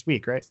this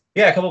week, right?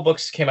 Yeah, a couple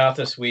books came out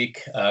this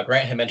week.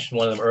 Grant had mentioned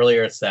one of them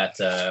earlier. It's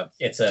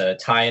a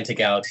tie into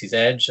Galaxy's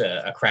Edge,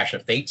 A Crash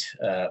of Fate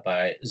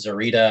by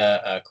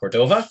Zarita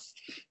Cordova,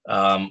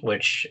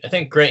 which I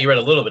think, Grant, you read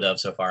a little bit of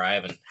so far. I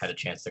haven't had a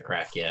chance to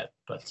crack yet,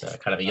 but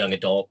kind of a young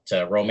adult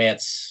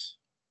romance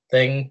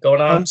thing going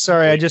on. I'm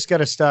sorry, I just got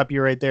to stop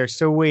you right there.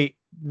 So wait,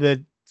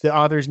 the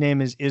author's name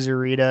is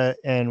Izarita,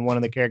 and one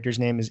of the characters'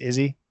 name is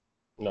Izzy?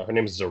 No, her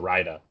name is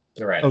Zoraida.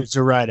 Zoraida. Oh,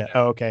 Zoraida.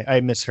 Oh, okay. I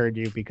misheard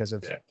you because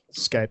of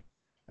Skype.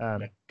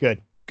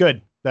 Good.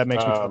 That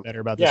makes me feel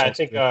better about this.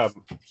 Yeah,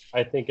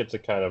 I think it's a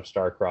kind of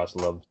star-crossed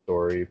love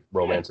story,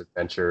 romance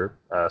adventure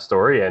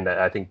story, and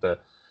I think the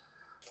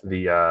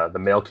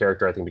male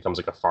character I think becomes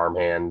like a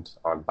farmhand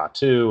on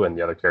Batuu, and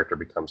the other character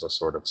becomes a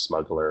sort of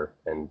smuggler,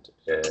 and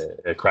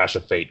A Crash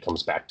of Fate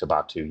comes back to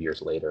Batuu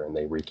years later, and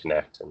they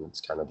reconnect, and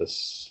it's kind of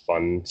this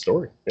fun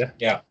story.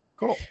 Yeah.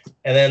 Cool.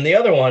 And then the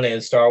other one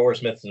is Star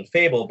Wars Myths and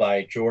Fable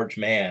by George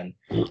Mann,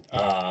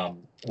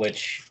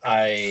 which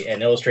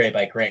and illustrated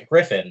by Grant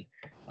Griffin.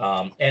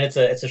 And it's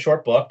a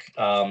short book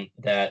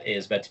that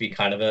is meant to be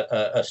kind of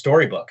a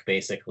storybook,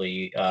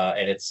 basically,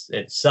 and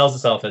it sells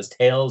itself as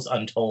Tales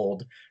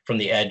Untold from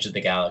the Edge of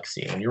the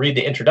Galaxy. When you read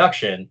the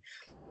introduction,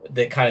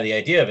 the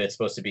idea of it's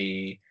supposed to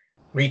be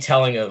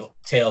retelling of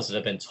tales that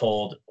have been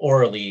told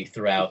orally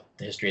throughout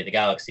the history of the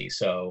galaxy.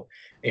 So,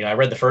 I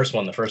read the first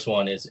one. The first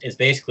one is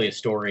basically a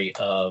story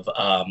of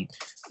how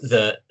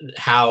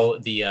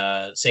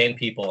the Sand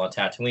People on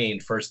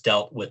Tatooine first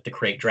dealt with the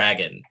Krayt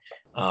Dragon.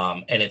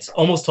 And it's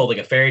almost told like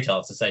a fairy tale.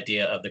 It's this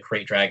idea of the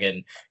Krayt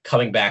Dragon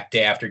coming back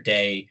day after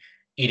day,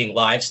 eating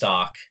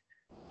livestock,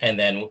 and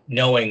then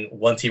knowing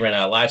once he ran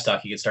out of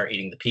livestock, he could start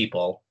eating the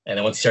people. And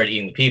then once he started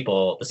eating the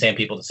people, the Sand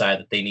People decide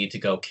that they need to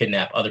go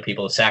kidnap other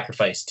people to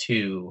sacrifice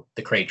to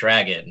the Krayt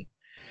Dragon.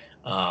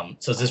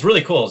 So it's just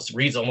really cool. It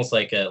reads almost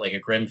like a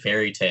grim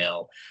fairy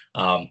tale.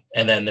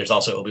 And then there's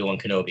also Obi-Wan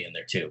Kenobi in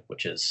there too,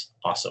 which is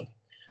awesome.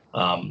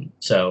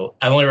 So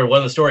I've only read one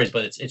of the stories,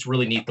 but it's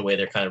really neat the way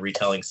they're kind of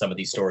retelling some of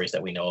these stories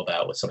that we know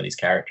about with some of these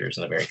characters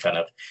in a very kind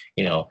of,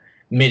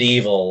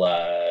 medieval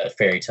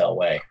fairy tale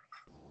way.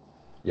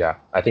 Yeah,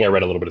 I think I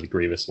read a little bit of the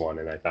Grievous one,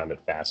 and I found it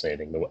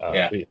fascinating.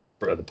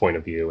 The point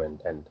of view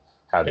and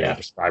how they were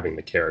describing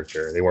the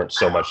character. They weren't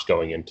so much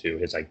going into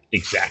his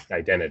exact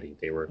identity.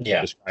 They were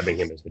describing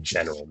him as the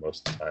general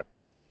most of the time.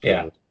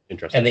 Yeah.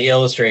 Interesting. And the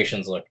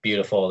illustrations look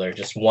beautiful. They're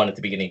just one at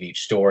the beginning of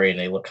each story, and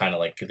they look kind of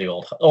like the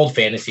old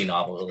fantasy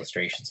novel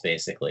illustrations,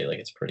 basically. Like,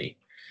 it's pretty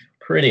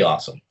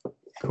awesome.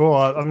 Cool.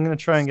 I'm gonna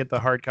try and get the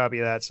hard copy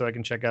of that so I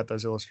can check out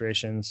those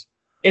illustrations.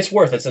 It's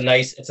worth. It's a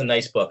nice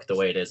book the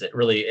way it is. It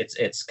really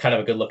it's kind of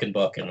a good looking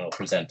book, and it'll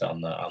present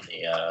on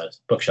the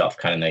bookshelf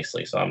kind of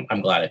nicely. So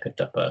I'm glad I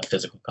picked up a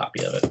physical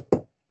copy of it.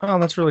 Oh,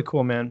 that's really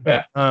cool, man.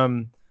 Yeah.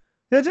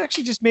 That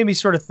actually just made me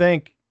sort of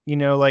think,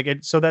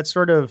 so that's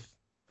sort of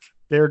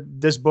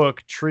this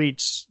book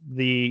treats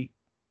the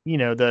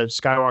the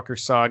Skywalker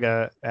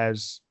saga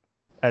as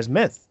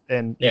myth,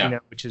 and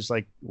which is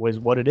was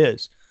what it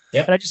is.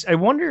 Yeah. And I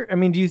wonder,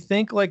 do you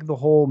think like the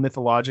whole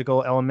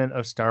mythological element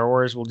of Star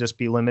Wars will just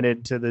be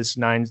limited to this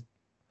 9,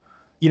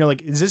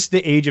 is this the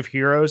age of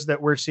heroes that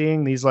we're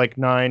seeing, these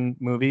 9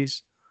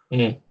 movies?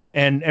 Mm-hmm.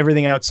 And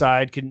everything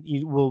outside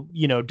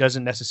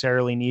doesn't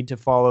necessarily need to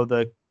follow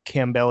the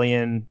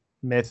Campbellian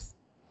myth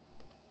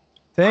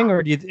thing?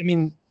 Or do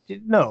you,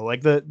 no,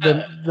 like the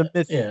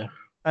myth. Yeah.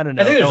 I don't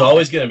know. I think there's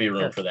always going to be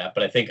room for that,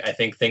 but I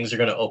think things are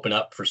going to open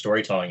up for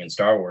storytelling in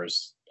Star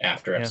Wars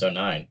after Episode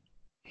 9.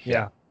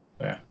 Yeah.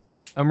 Yeah.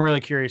 I'm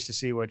really curious to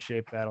see what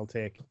shape that'll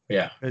take.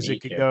 Yeah. Because it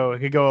could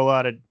go a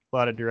lot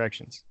of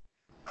directions.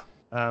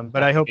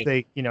 But I hope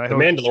the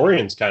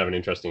Mandalorian's kind of an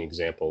interesting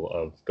example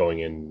of going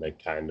in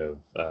to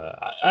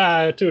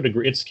a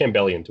degree. It's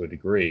Campbellian to a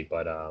degree,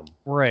 but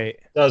right.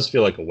 It does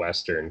feel like a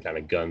Western kind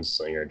of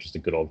gunslinger, just a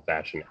good old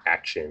fashioned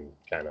action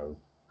kind of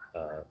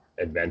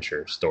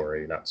adventure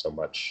story, not so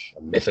much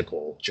a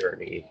mythical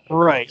journey.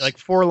 Right. Like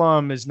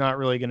Forlom is not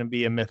really going to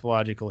be a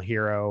mythological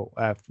hero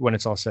when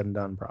it's all said and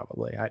done,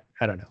 probably.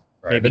 I don't know.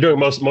 Right. They're doing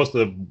most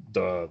of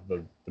the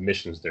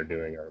missions they're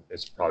doing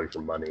it's probably for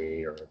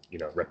money or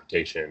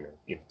reputation or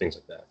things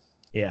like that.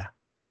 Yeah.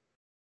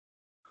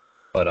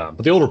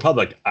 But the Old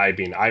Republic,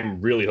 I'm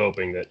really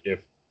hoping that if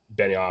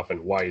Benioff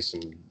and Weiss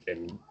and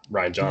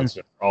Rian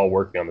Johnson are all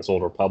working on this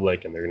Old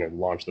Republic and they're going to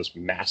launch this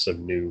massive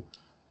new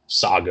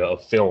saga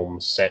of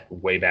films set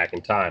way back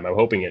in time, I'm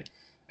hoping it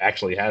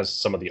actually has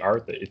some of the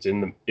art that it's in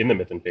the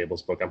Myth and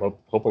Fables book. I'm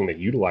hoping they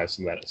utilize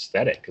some of that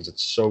aesthetic, because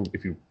it's so,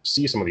 if you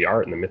see some of the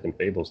art in the Myth and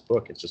Fables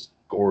book, it's just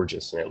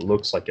gorgeous, and it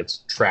looks like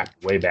it's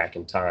trapped way back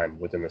in time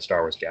within the Star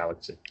Wars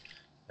galaxy.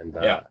 And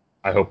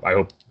I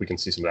hope we can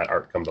see some of that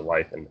art come to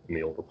life in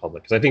the Old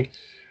Republic, because I think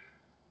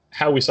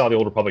how we saw the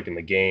Old Republic in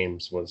the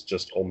games was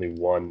just only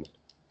one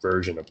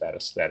version of that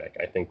aesthetic.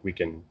 I think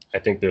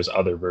there's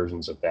other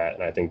versions of that,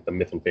 and I think the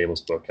Myth and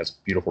Fables book has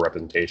beautiful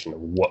representation of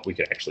what we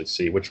could actually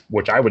see, which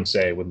I would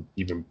say would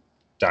even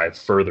dive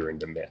further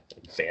into myth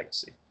and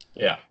fantasy.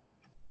 Yeah.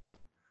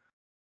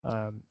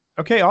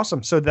 Okay,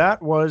 awesome. So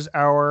that was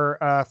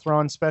our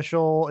Thrawn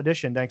special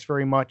edition. Thanks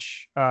very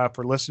much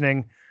for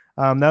listening.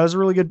 That was a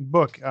really good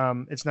book.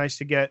 It's nice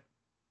to get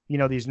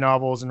these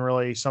novels and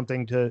really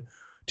something to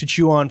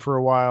chew on for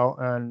a while.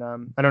 And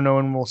I don't know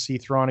when we'll see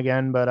Thrawn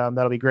again, but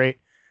that'll be great.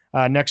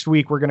 Next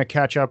week, we're going to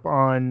catch up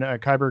on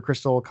Kyber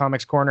Crystal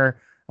Comics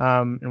Corner,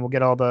 and we'll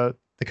get all the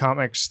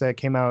comics that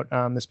came out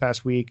this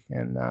past week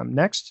and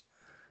next.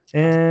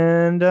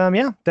 And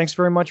thanks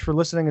very much for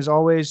listening as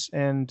always,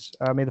 and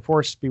may the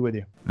Force be with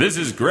you. This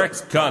is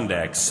Grex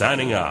Kondak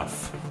signing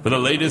off. For the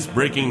latest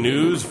breaking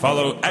news,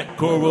 follow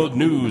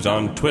 @CoreWorldNews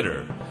on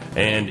Twitter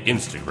and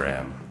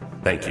Instagram.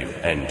 Thank you,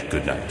 and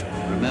good night.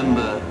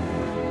 Remember,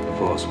 the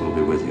Force will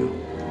be with you,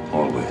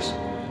 always.